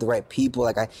like I have the right people.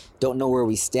 Like I don't know where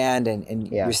we stand,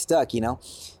 and you're stuck, you know,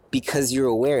 because you're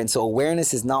aware. And so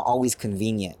awareness is not always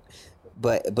convenient,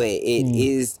 but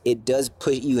it does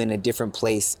put you in a different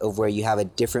place of where you have a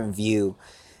different view.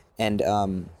 And yeah.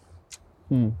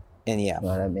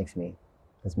 Well,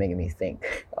 that's making me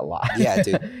think a lot. Yeah,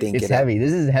 dude, think it's it up. heavy.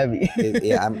 This is heavy.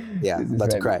 I'm This is about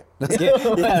to heavy. cry. That's good.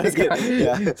 Yeah, that's good.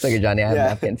 Yeah. It's like a Johnny, I have Yeah.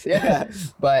 napkins. Yeah.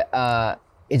 But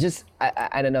it's just,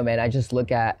 I don't know, man. I just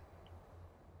look at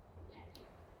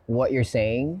what you're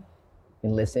saying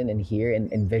and listen and hear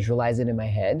and visualize it in my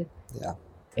head. Yeah.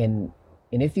 And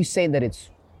if you say that it's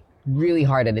really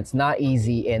hard and it's not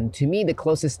easy, and to me, the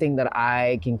closest thing that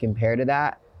I can compare to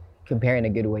that, compare in a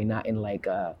good way, not in like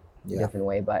a different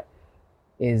way, but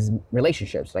is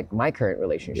relationships, like my current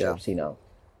relationships, you know,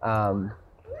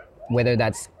 whether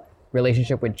that's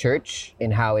relationship with church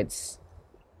and how it's,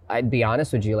 I'd be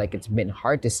honest with you, like it's been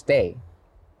hard to stay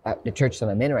at the church that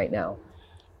I'm in right now.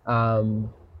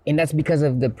 And that's because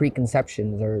of the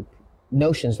preconceptions or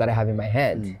notions that I have in my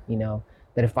head, you know,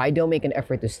 that if I don't make an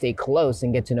effort to stay close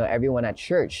and get to know everyone at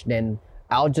church, then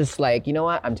I'll just like, you know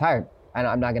what, I'm tired.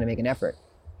 I'm not going to make an effort.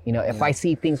 You know, if I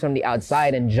see things from the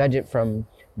outside and judge it from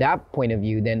that point of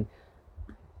view, then,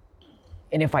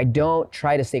 and if I don't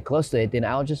try to stay close to it, then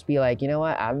I'll just be like, you know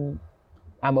what, I'm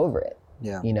over it.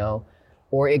 Yeah. You know,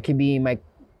 or it could be my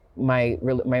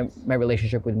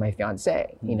relationship with my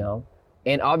fiance, you know,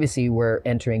 and obviously we're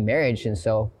entering marriage. And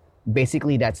so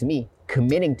basically that's me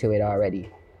committing to it already.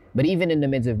 But even in the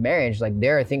midst of marriage, like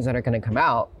there are things that are going to come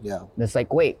out. Yeah. That's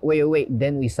like, wait.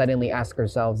 Then we suddenly ask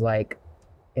ourselves like,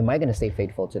 am I going to stay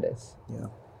faithful to this? Yeah.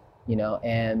 You know,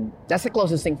 and that's the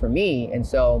closest thing for me. And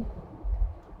so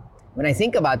when I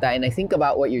think about that and I think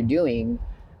about what you're doing,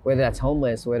 whether that's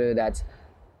homeless, whether that's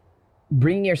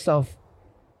bringing yourself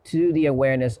to the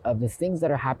awareness of the things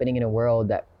that are happening in a world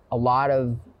that a lot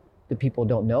of the people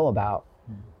don't know about,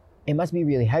 it must be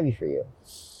really heavy for you.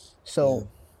 So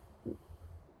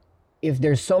if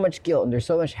there's so much guilt and there's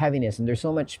so much heaviness and there's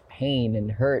so much pain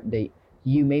and hurt that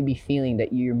you may be feeling,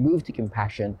 that you're moved to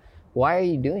compassion, why are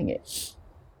you doing it?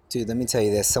 Dude, let me tell you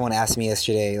this. Someone asked me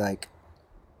yesterday, like,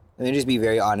 let me just be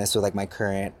very honest with like my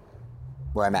current,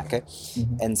 where I'm at, okay?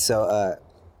 And so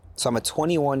I'm a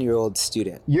 21-year-old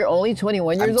student. You're only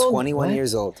 21 years old? I'm 21 What?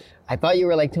 years old. I thought you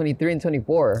were like 23 and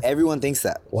 24. Everyone thinks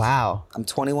that. Wow. I'm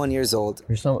 21 years old.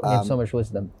 You have so much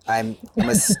wisdom. I'm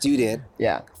a student,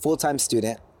 Yeah. full-time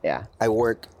student. Yeah. I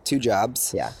work 2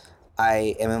 jobs. Yeah.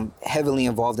 I am heavily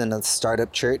involved in a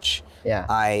startup church. Yeah.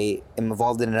 I am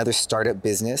involved in another startup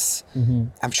business.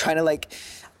 I'm trying to like,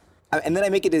 and then I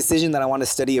make a decision that I want to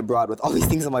study abroad with all these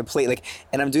things on my plate. Like,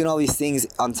 and I'm doing all these things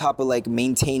on top of like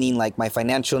maintaining like my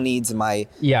financial needs, my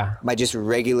just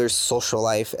regular social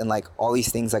life, and like all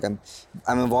these things. Like I'm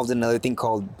involved in another thing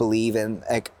called Believe, and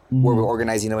like where we're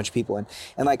organizing a bunch of people, and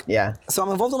like so I'm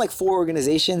involved in like 4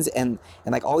 organizations, and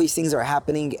like all these things are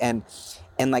happening, and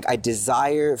like I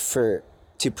desire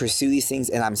to pursue these things,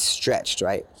 and I'm stretched,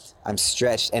 right? I'm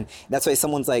stretched, and that's why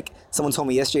someone told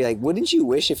me yesterday, like, wouldn't you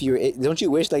wish don't you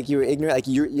wish like you were ignorant, like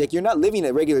you're not living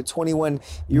a regular 21-year-old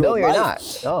No, you're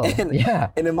life. not. Oh,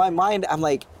 And in my mind, I'm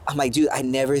like, dude, I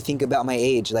never think about my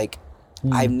age. Like,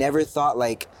 I've never thought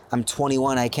like I'm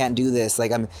 21, I can't do this.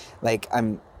 I'm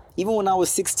even when I was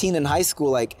 16 in high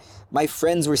school, like my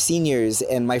friends were seniors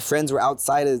and my friends were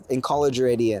in college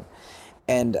already,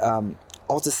 and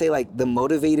all to say, like, the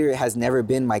motivator has never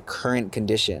been my current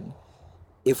condition.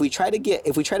 If we try to get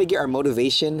our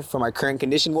motivation from our current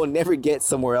condition, we'll never get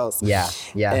somewhere else. Yeah.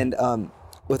 And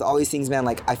with all these things, man,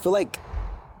 like I feel like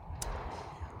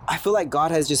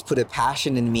God has just put a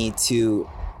passion in me to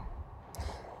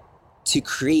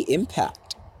create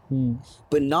impact,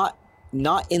 but not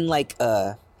in like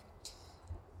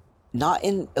not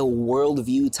in a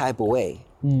worldview type of way.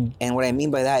 And what I mean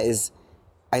by that is,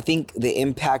 I think the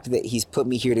impact that He's put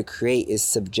me here to create is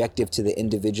subjective to the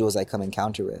individuals I come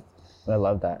encounter with. I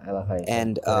love that. I love how you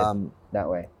And put it that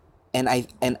way. And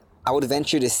I would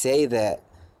venture to say that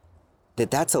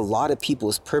that's a lot of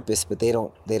people's purpose, but they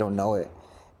don't know it.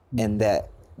 And that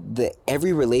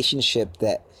every relationship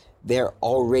that they're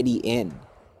already in,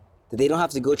 that they don't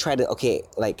have to go try to, okay,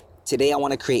 like today I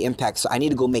want to create impact, so I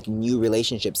need to go make new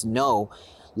relationships. No,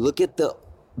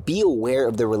 be aware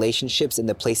of the relationships and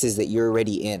the places that you're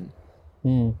already in,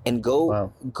 and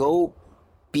go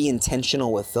be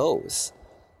intentional with those.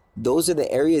 Those are the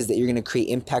areas that you're going to create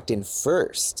impact in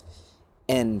first.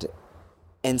 And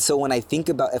so when I think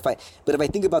about if I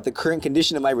think about the current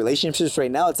condition of my relationships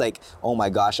right now, it's like, oh my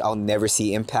gosh, I'll never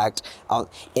see impact.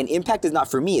 And impact is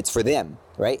not for me, it's for them,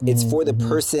 right? It's for the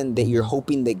person that you're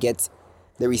hoping that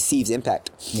receives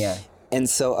impact. Yeah. And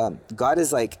so God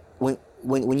is like,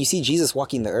 when you see Jesus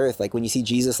walking the earth, like when you see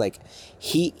Jesus, like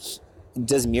he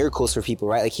does miracles for people,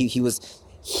 right? Like he was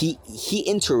he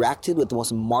interacted with the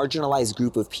most marginalized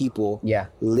group of people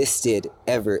listed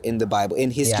ever in the Bible,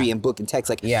 in history and book and text,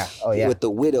 like with the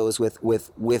widows, with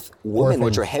women, orphans,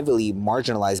 which were heavily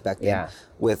marginalized back then,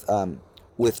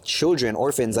 with children,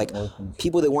 orphans, like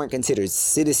people that weren't considered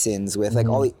citizens, with like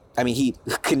all. I mean, he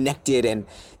connected and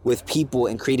with people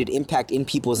and created impact in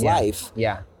people's life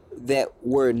that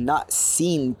were not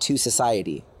seen to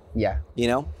society. Yeah, you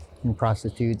know, from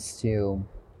prostitutes to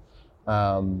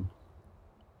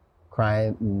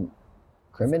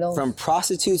criminals. From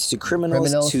prostitutes to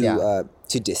criminals to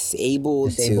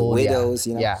disabled to widows.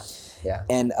 You know,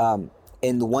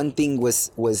 and the one thing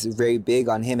was very big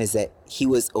on him is that he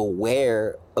was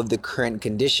aware of the current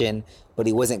condition, but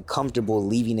he wasn't comfortable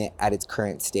leaving it at its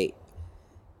current state.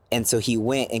 And so he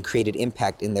went and created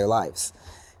impact in their lives.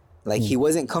 Like he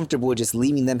wasn't comfortable just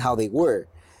leaving them how they were.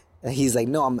 And he's like,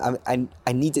 no, I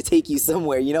need to take you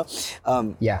somewhere, you know?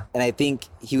 And I think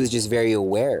he was just very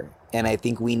aware. And I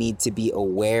think we need to be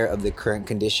aware of the current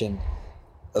condition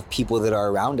of people that are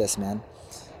around us, man.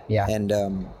 Yeah. And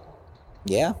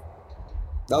that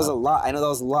was a lot. I know that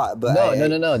was a lot, but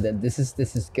no. This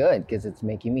is good because it's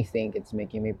making me think. It's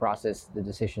making me process the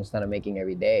decisions that I'm making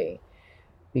every day.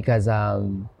 Because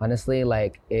honestly,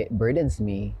 like it burdens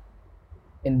me.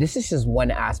 And this is just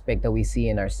one aspect that we see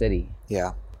in our city.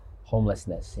 Yeah.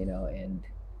 Homelessness, you know, and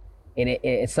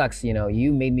it sucks, you know.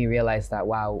 You made me realize that,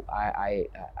 wow, I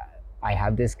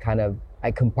have this kind of,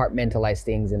 I compartmentalize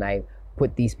things and I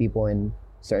put these people in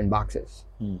certain boxes,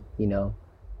 you know,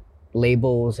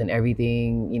 labels and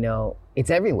everything, you know, it's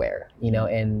everywhere, you know.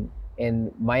 And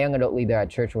my young adult leader at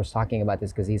church was talking about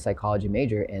this because he's a psychology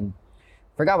major, and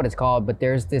forgot what it's called, but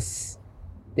there's this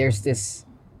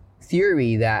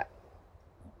theory that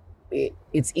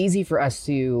it's easy for us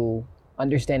to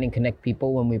understand and connect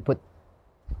people when we put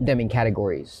them in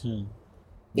categories.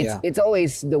 It's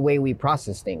always the way we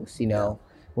process things, you know.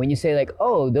 When you say like,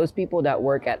 oh, those people that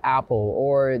work at Apple,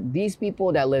 or these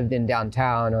people that lived in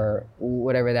downtown, or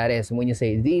whatever that is, and when you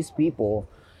say these people,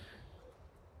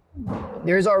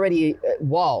 there's already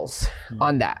walls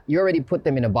on that. You already put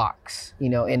them in a box, you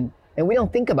know, and we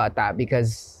don't think about that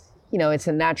because, you know, it's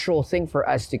a natural thing for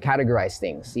us to categorize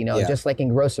things, you know, just like in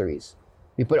groceries.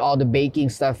 We put all the baking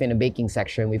stuff in a baking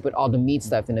section. We put all the meat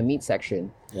stuff in the meat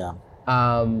section.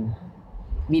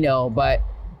 You know, but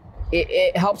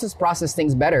it helps us process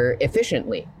things better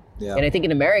efficiently. And I think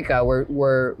in America,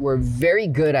 we're very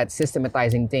good at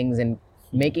systematizing things and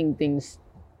making things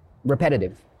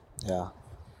repetitive.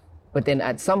 But then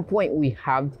at some point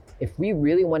if we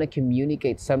really want to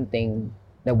communicate something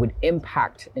that would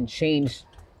impact and change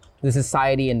the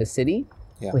society and the city,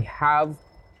 we have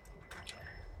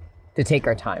to take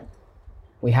our time.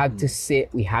 We have to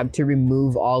sit, we have to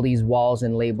remove all these walls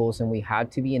and labels, and we have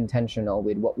to be intentional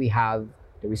with what we have,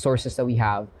 the resources that we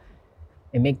have,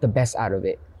 and make the best out of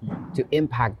it to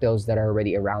impact those that are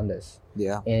already around us.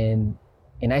 And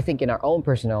I think in our own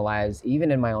personal lives,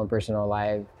 even in my own personal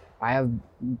life, I have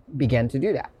began to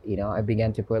do that. You know, I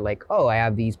began to put like, oh, I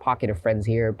have these pocket of friends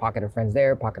here, pocket of friends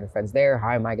there, pocket of friends there.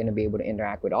 How am I going to be able to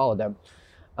interact with all of them?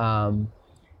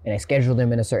 And I schedule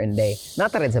them in a certain day.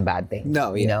 Not that it's a bad thing.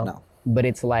 No. But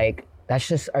it's like, that's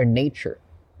just our nature,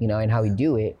 you know, and how we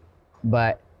do it.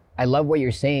 But I love what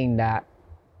you're saying, that,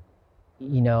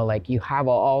 you know, like you have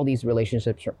all these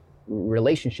relationships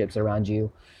around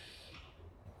you.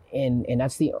 And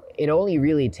that's it only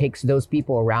really takes those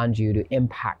people around you to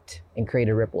impact and create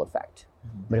a ripple effect.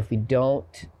 But if we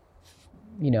don't,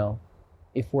 you know,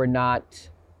 if we're not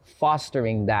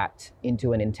fostering that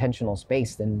into an intentional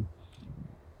space, then,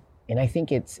 and I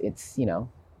think it's, you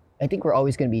know, I think we're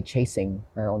always going to be chasing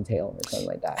our own tail or something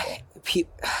like that.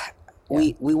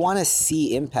 We want to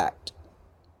see impact.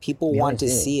 People want to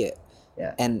see it.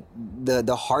 And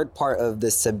the hard part of the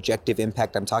subjective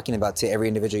impact I'm talking about to every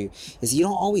individual is you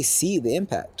don't always see the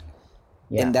impact.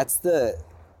 And that's the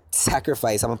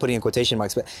sacrifice, I'm putting in quotation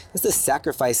marks, but that's the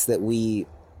sacrifice that we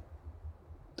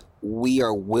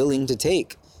are willing to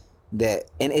take.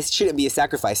 That, and it shouldn't be a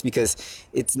sacrifice because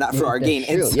it's not for our gain.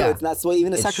 True, and so it's not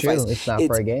even a sacrifice. True. It's not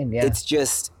for our gain. It's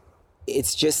just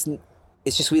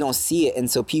we don't see it. And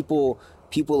so people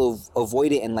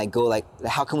avoid it and like go like,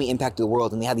 how can we impact the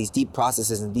world? And they have these deep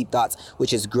processes and deep thoughts,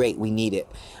 which is great. We need it.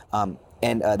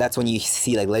 And that's when you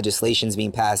see like legislations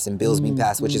being passed and bills being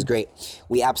passed, which is great.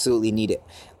 We absolutely need it.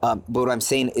 But what I'm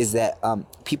saying is that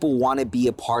people want to be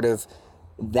a part of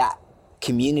that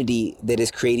community that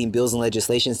is creating bills and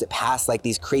legislations that pass like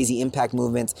these crazy impact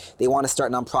movements. They want to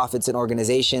start nonprofits and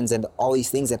organizations and all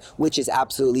these things, and which is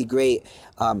absolutely great.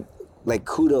 Like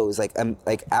kudos, like I'm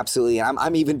like absolutely, and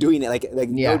I'm even doing it, like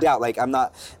no doubt. Like I'm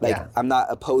not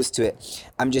opposed to it.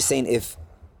 I'm just saying if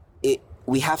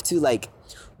we have to like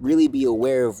really be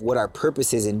aware of what our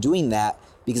purpose is in doing that.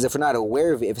 Because if we're not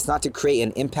aware of it, if it's not to create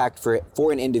an impact for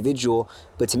an individual,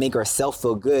 but to make ourselves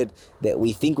feel good that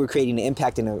we think we're creating an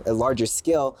impact in a larger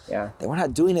scale, then we're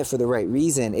not doing it for the right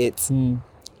reason.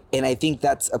 And I think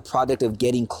that's a product of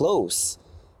getting close.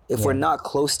 If we're not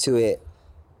close to it,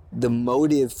 the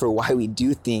motive for why we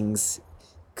do things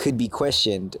could be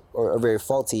questioned or very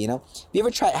faulty, you know?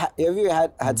 Have you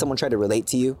ever had someone try to relate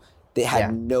to you? They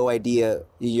had no idea.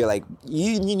 You're like,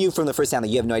 you knew from the first sound that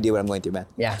you have no idea what I'm going through, man.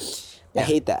 Yeah. I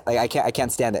hate that. Like I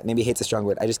can't stand it. Maybe hate's a strong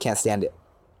word. I just can't stand it.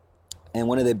 And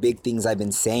one of the big things I've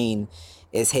been saying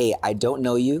is, hey, I don't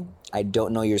know you. I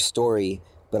don't know your story,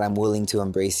 but I'm willing to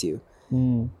embrace you.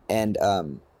 And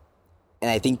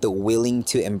I think the willing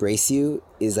to embrace you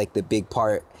is like the big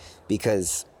part,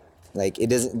 because like it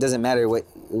doesn't matter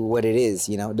what it is,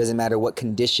 you know. It doesn't matter what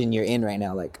condition you're in right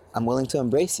now. Like, I'm willing to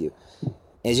embrace you. And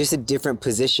it's just a different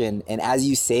position, and as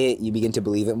you say it, you begin to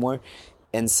believe it more.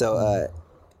 And so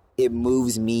it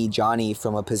moves me, Johnny,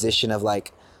 from a position of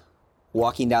like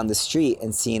walking down the street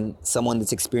and seeing someone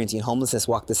that's experiencing homelessness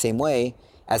walk the same way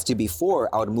as to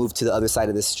before I would move to the other side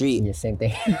of the street. Yeah, same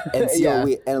thing. And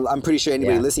so and I'm pretty sure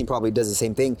anybody listening probably does the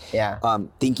same thing. Yeah.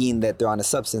 Thinking that they're on a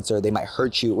substance or they might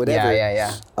hurt you, whatever.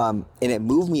 Yeah. And it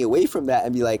moved me away from that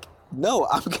and be like, no,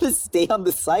 I'm gonna stay on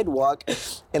the sidewalk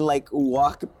and like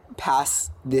walk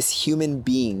past this human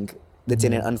being that's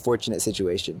in an unfortunate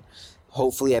situation.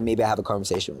 Hopefully, maybe I have a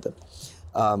conversation with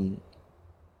them.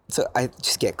 So I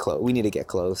just get close. We need to get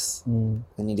close.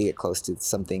 I need to get close to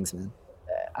some things, man.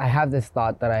 I have this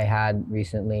thought that I had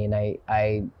recently, and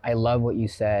I love what you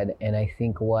said, and I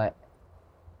think what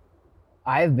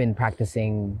I've been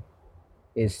practicing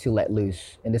is to let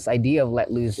loose. And this idea of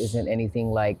let loose isn't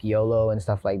anything like YOLO and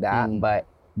stuff like that, but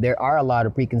there are a lot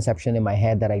of preconception in my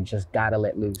head that I just gotta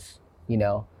let loose, you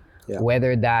know? Yeah.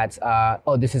 Whether that's,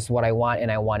 this is what I want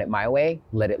and I want it my way,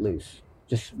 let it loose.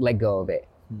 Just let go of it.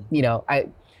 You know,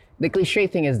 the cliche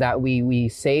thing is that we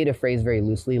say the phrase very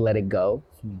loosely, let it go.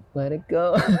 Let it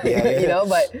go. You know,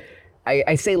 but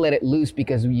I say let it loose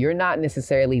because you're not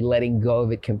necessarily letting go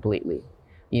of it completely.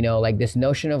 You know, like this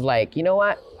notion of like, you know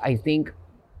what? I think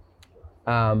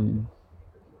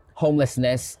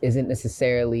homelessness isn't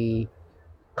necessarily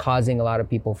causing a lot of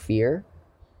people fear.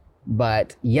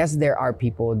 But yes, there are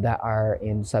people that are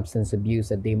in substance abuse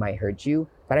that they might hurt you,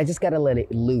 but I just gotta let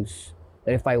it loose.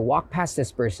 That if I walk past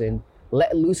this person,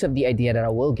 let loose of the idea that I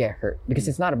will get hurt, because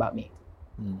it's not about me.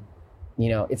 You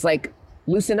know, it's like,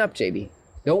 loosen up, JB.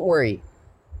 Don't worry.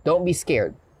 Don't be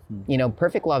scared. You know,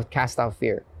 perfect love casts out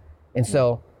fear. And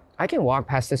so I can walk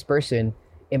past this person,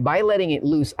 and by letting it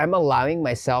loose, I'm allowing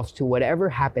myself to whatever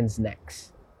happens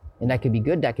next. And that could be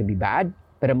good, that could be bad,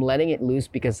 but I'm letting it loose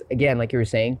because, again, like you were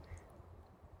saying,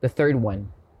 the third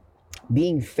one,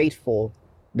 being faithful,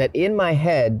 that in my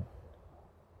head,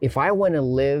 if I want to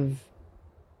live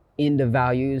in the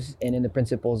values and in the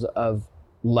principles of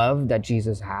love that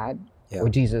Jesus had, or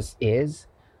Jesus is,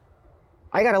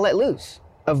 I got to let loose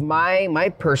of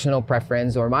my personal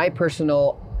preference or my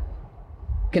personal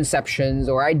conceptions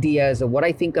or ideas of what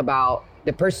I think about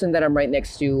the person that I'm right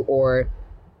next to or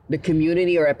the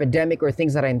community or epidemic or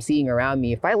things that I'm seeing around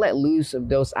me. If I let loose of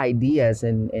those ideas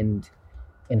and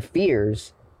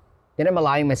fears, then I'm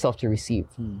allowing myself to receive,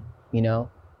 you know?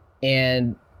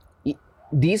 And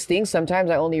these things, sometimes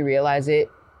I only realize it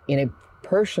in a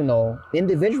personal,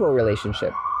 individual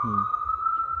relationship.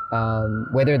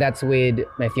 Whether that's with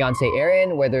my fiance,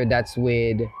 Erin, whether that's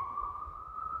with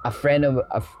a friend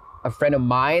of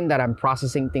mine that I'm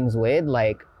processing things with,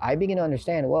 like, I begin to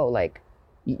understand, whoa, like,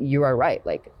 you are right.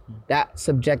 Like, that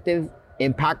subjective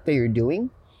impact that you're doing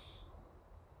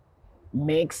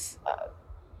makes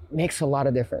a lot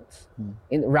of difference.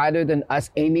 Rather than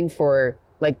us aiming for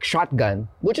like shotgun,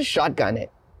 we'll just shotgun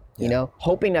it, you know,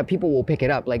 hoping that people will pick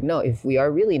it up. Like, no, if we are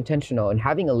really intentional and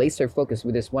having a laser focus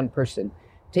with this one person,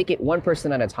 take it one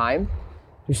person at a time,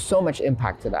 there's so much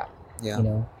impact to that, you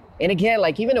know? And again,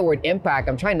 like even the word impact,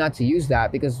 I'm trying not to use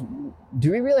that because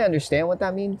do we really understand what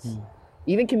that means?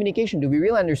 Even communication, do we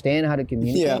really understand how to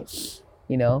communicate?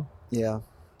 You know?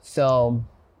 So,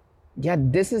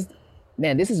 this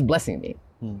is blessing me.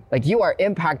 Like, you are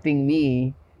impacting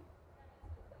me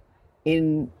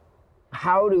in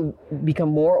how to become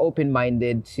more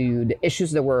open-minded to the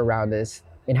issues that were around us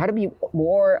and how to be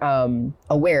more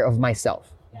aware of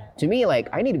myself. To me, like,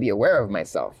 I need to be aware of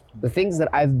myself. The things that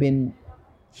I've been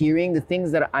hearing, the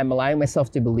things that I'm allowing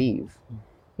myself to believe,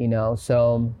 you know?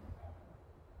 So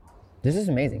this is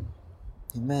amazing.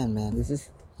 Amen, man. This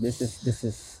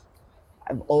is,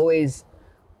 I've always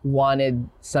wanted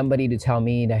somebody to tell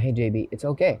me that, hey, JB, it's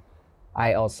okay.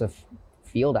 I also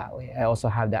feel that way. I also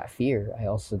have that fear. I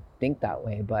also think that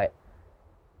way. But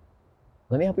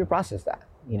let me help you process that,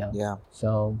 you know? Yeah.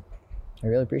 So I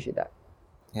really appreciate that.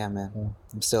 Yeah, man. Yeah.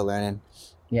 I'm still learning.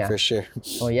 Yeah. For sure.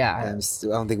 Oh, yeah. I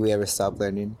don't think we ever stop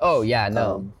learning. Oh, yeah,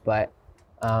 no. But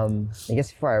I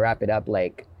guess before I wrap it up,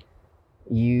 like,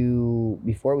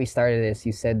 before we started this,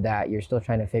 you said that you're still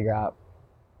trying to figure out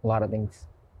a lot of things.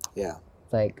 Yeah.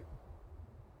 It's like,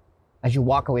 as you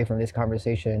walk away from this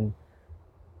conversation,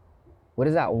 what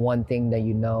is that one thing that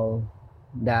you know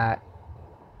that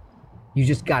you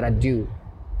just gotta do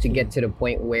to get to the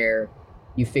point where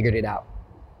you figured it out?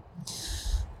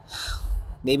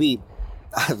 Maybe,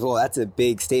 well, that's a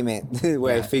big statement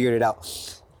where I figured it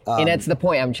out. And that's the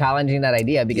point. I'm challenging that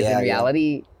idea because in yeah.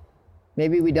 reality,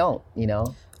 maybe we don't, you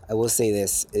know? I will say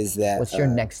this, is that... What's your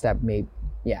next step? Maybe,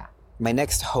 yeah. My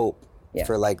next hope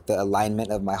for like the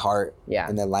alignment of my heart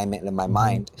and the alignment of my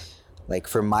mind, like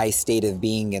for my state of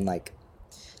being, and like,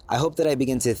 I hope that I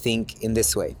begin to think in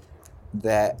this way,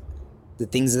 that the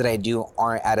things that I do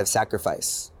aren't out of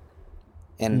sacrifice.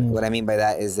 And what I mean by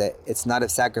that is that it's not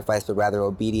of sacrifice, but rather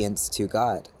obedience to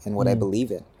God and what I believe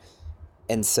in.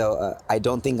 And so I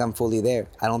don't think I'm fully there.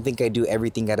 I don't think I do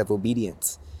everything out of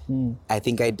obedience. I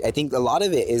think a lot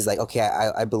of it is like, okay,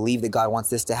 I believe that God wants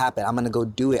this to happen. I'm going to go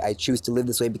do it. I choose to live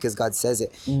this way because God says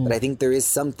it. But I think there is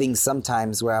something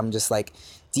sometimes where I'm just like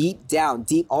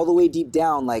all the way deep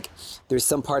down, like there's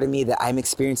some part of me that I'm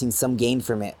experiencing some gain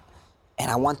from it.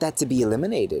 And I want that to be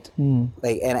eliminated.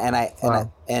 Like,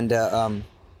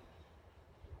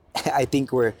 I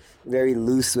think we're very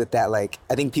loose with that. Like,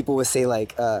 I think people would say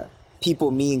like,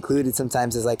 people, me included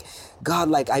sometimes, is like, God,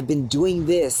 like I've been doing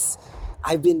this.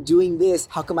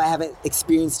 How come I haven't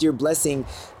experienced your blessing?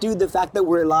 Dude, the fact that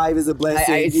we're alive is a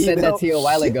blessing. I said that to you a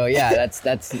while ago. Yeah,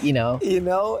 that's you know.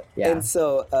 Yeah. And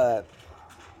so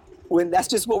when that's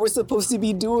just what we're supposed to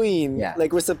be doing. Yeah.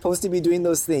 Like we're supposed to be doing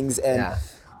those things, and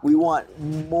we want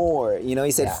more. You know,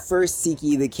 he said, first seek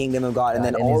ye the kingdom of God, and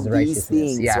then all these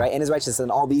things, right? And his righteousness,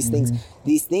 and all these things.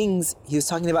 These things, he was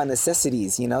talking about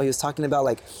necessities, you know? He was talking about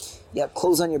like, you got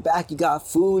clothes on your back, you got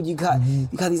food, you got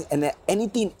these, and then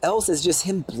anything else is just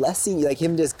him blessing you, like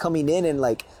him just coming in and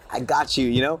like, I got you,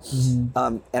 you know?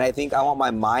 And I think I want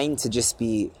my mind to just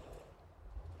be,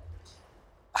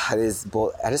 I just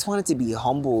want it to be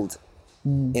humbled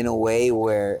in a way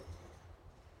where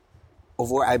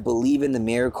I believe in the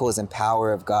miracles and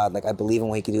power of God. Like I believe in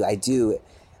what he can do. I do.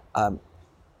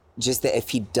 Just that if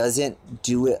he doesn't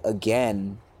do it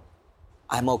again,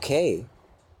 I'm okay.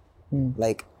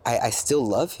 Like I still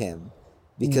love him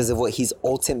because of what he's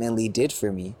ultimately did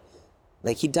for me.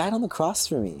 Like he died on the cross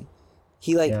for me.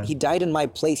 He died in my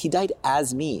place. He died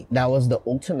as me. That was the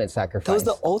ultimate sacrifice. That was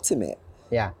the ultimate.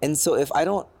 Yeah. And so if I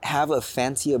don't have a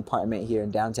fancy apartment here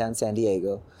in downtown San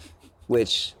Diego,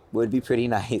 which would be pretty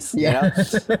nice, you know?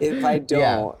 If I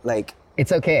don't, like...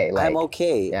 It's okay. Like, I'm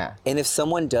okay. Yeah. And if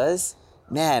someone does,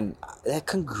 man,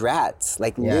 congrats.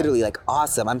 Like literally, like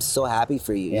awesome. I'm so happy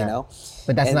for you, you know?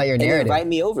 But that's not your narrative. And invite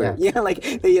me over. Yeah, like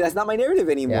that's not my narrative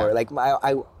anymore. Yeah. Like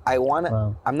I want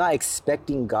to, I'm not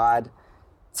expecting God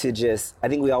to just, I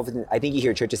think you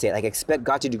hear churches say it, like expect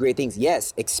God to do great things.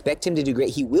 Yes, expect him to do great.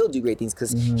 He will do great things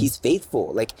because he's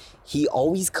faithful. Like he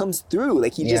always comes through.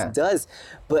 Like he just does.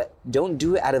 But don't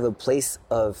do it out of a place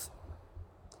of,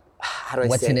 how do I say?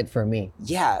 What's in it for me?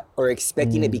 Yeah, or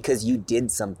expecting it because you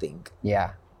did something.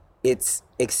 Yeah. It's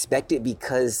expect it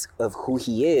because of who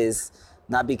he is,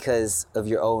 not because of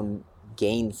your own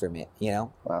gain from it, you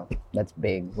know? Wow, that's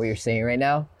big. What you're saying right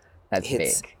now, that's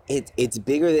big. It's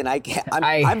bigger than I can.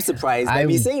 I'm surprised by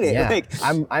me saying it. Yeah. Like,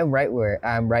 I'm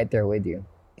right there with you.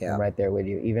 Yeah. I'm right there with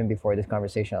you. Even before this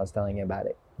conversation, I was telling you about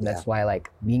it. And that's why, like,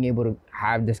 being able to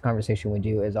have this conversation with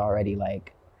you is already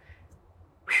like,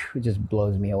 whew, it just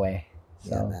blows me away.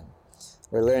 So, yeah, man.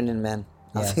 We're learning, man.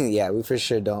 Yeah. We for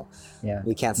sure don't. Yeah.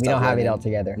 We can't stop. We don't have learning. it all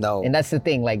together. No. And that's the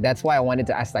thing. Like, that's why I wanted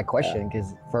to ask that question,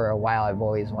 because for a while I've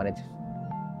always wanted to,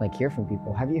 like, hear from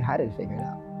people. Have you had it figured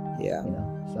out? Yeah. You know.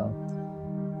 So.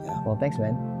 Yeah. Well, thanks,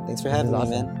 man. Thanks for having me, awesome.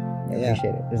 man. I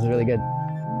appreciate it. This is really good.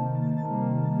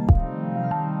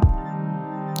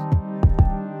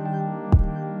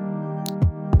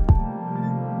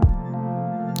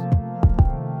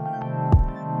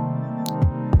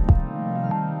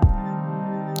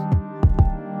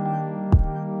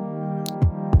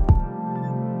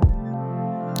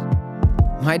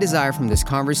 My desire from this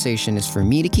conversation is for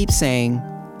me to keep saying,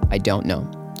 I don't know.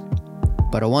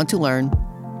 But I want to learn,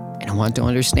 and I want to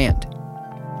understand.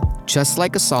 Just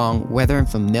like a song, whether I'm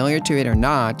familiar to it or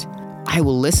not, I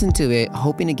will listen to it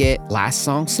hoping to get last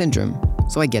song syndrome,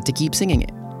 so I get to keep singing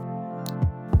it.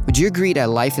 Would you agree that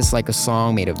life is like a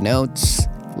song made of notes,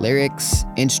 lyrics,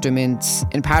 instruments,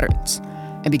 and patterns.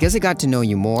 And because I got to know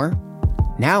you more,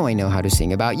 now I know how to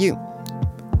sing about you.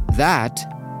 That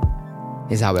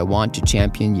is how I want to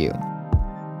champion you.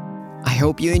 I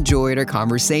hope you enjoyed our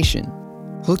conversation.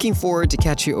 Looking forward to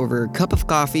catch you over a cup of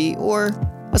coffee or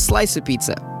a slice of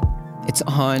pizza. It's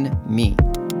on me.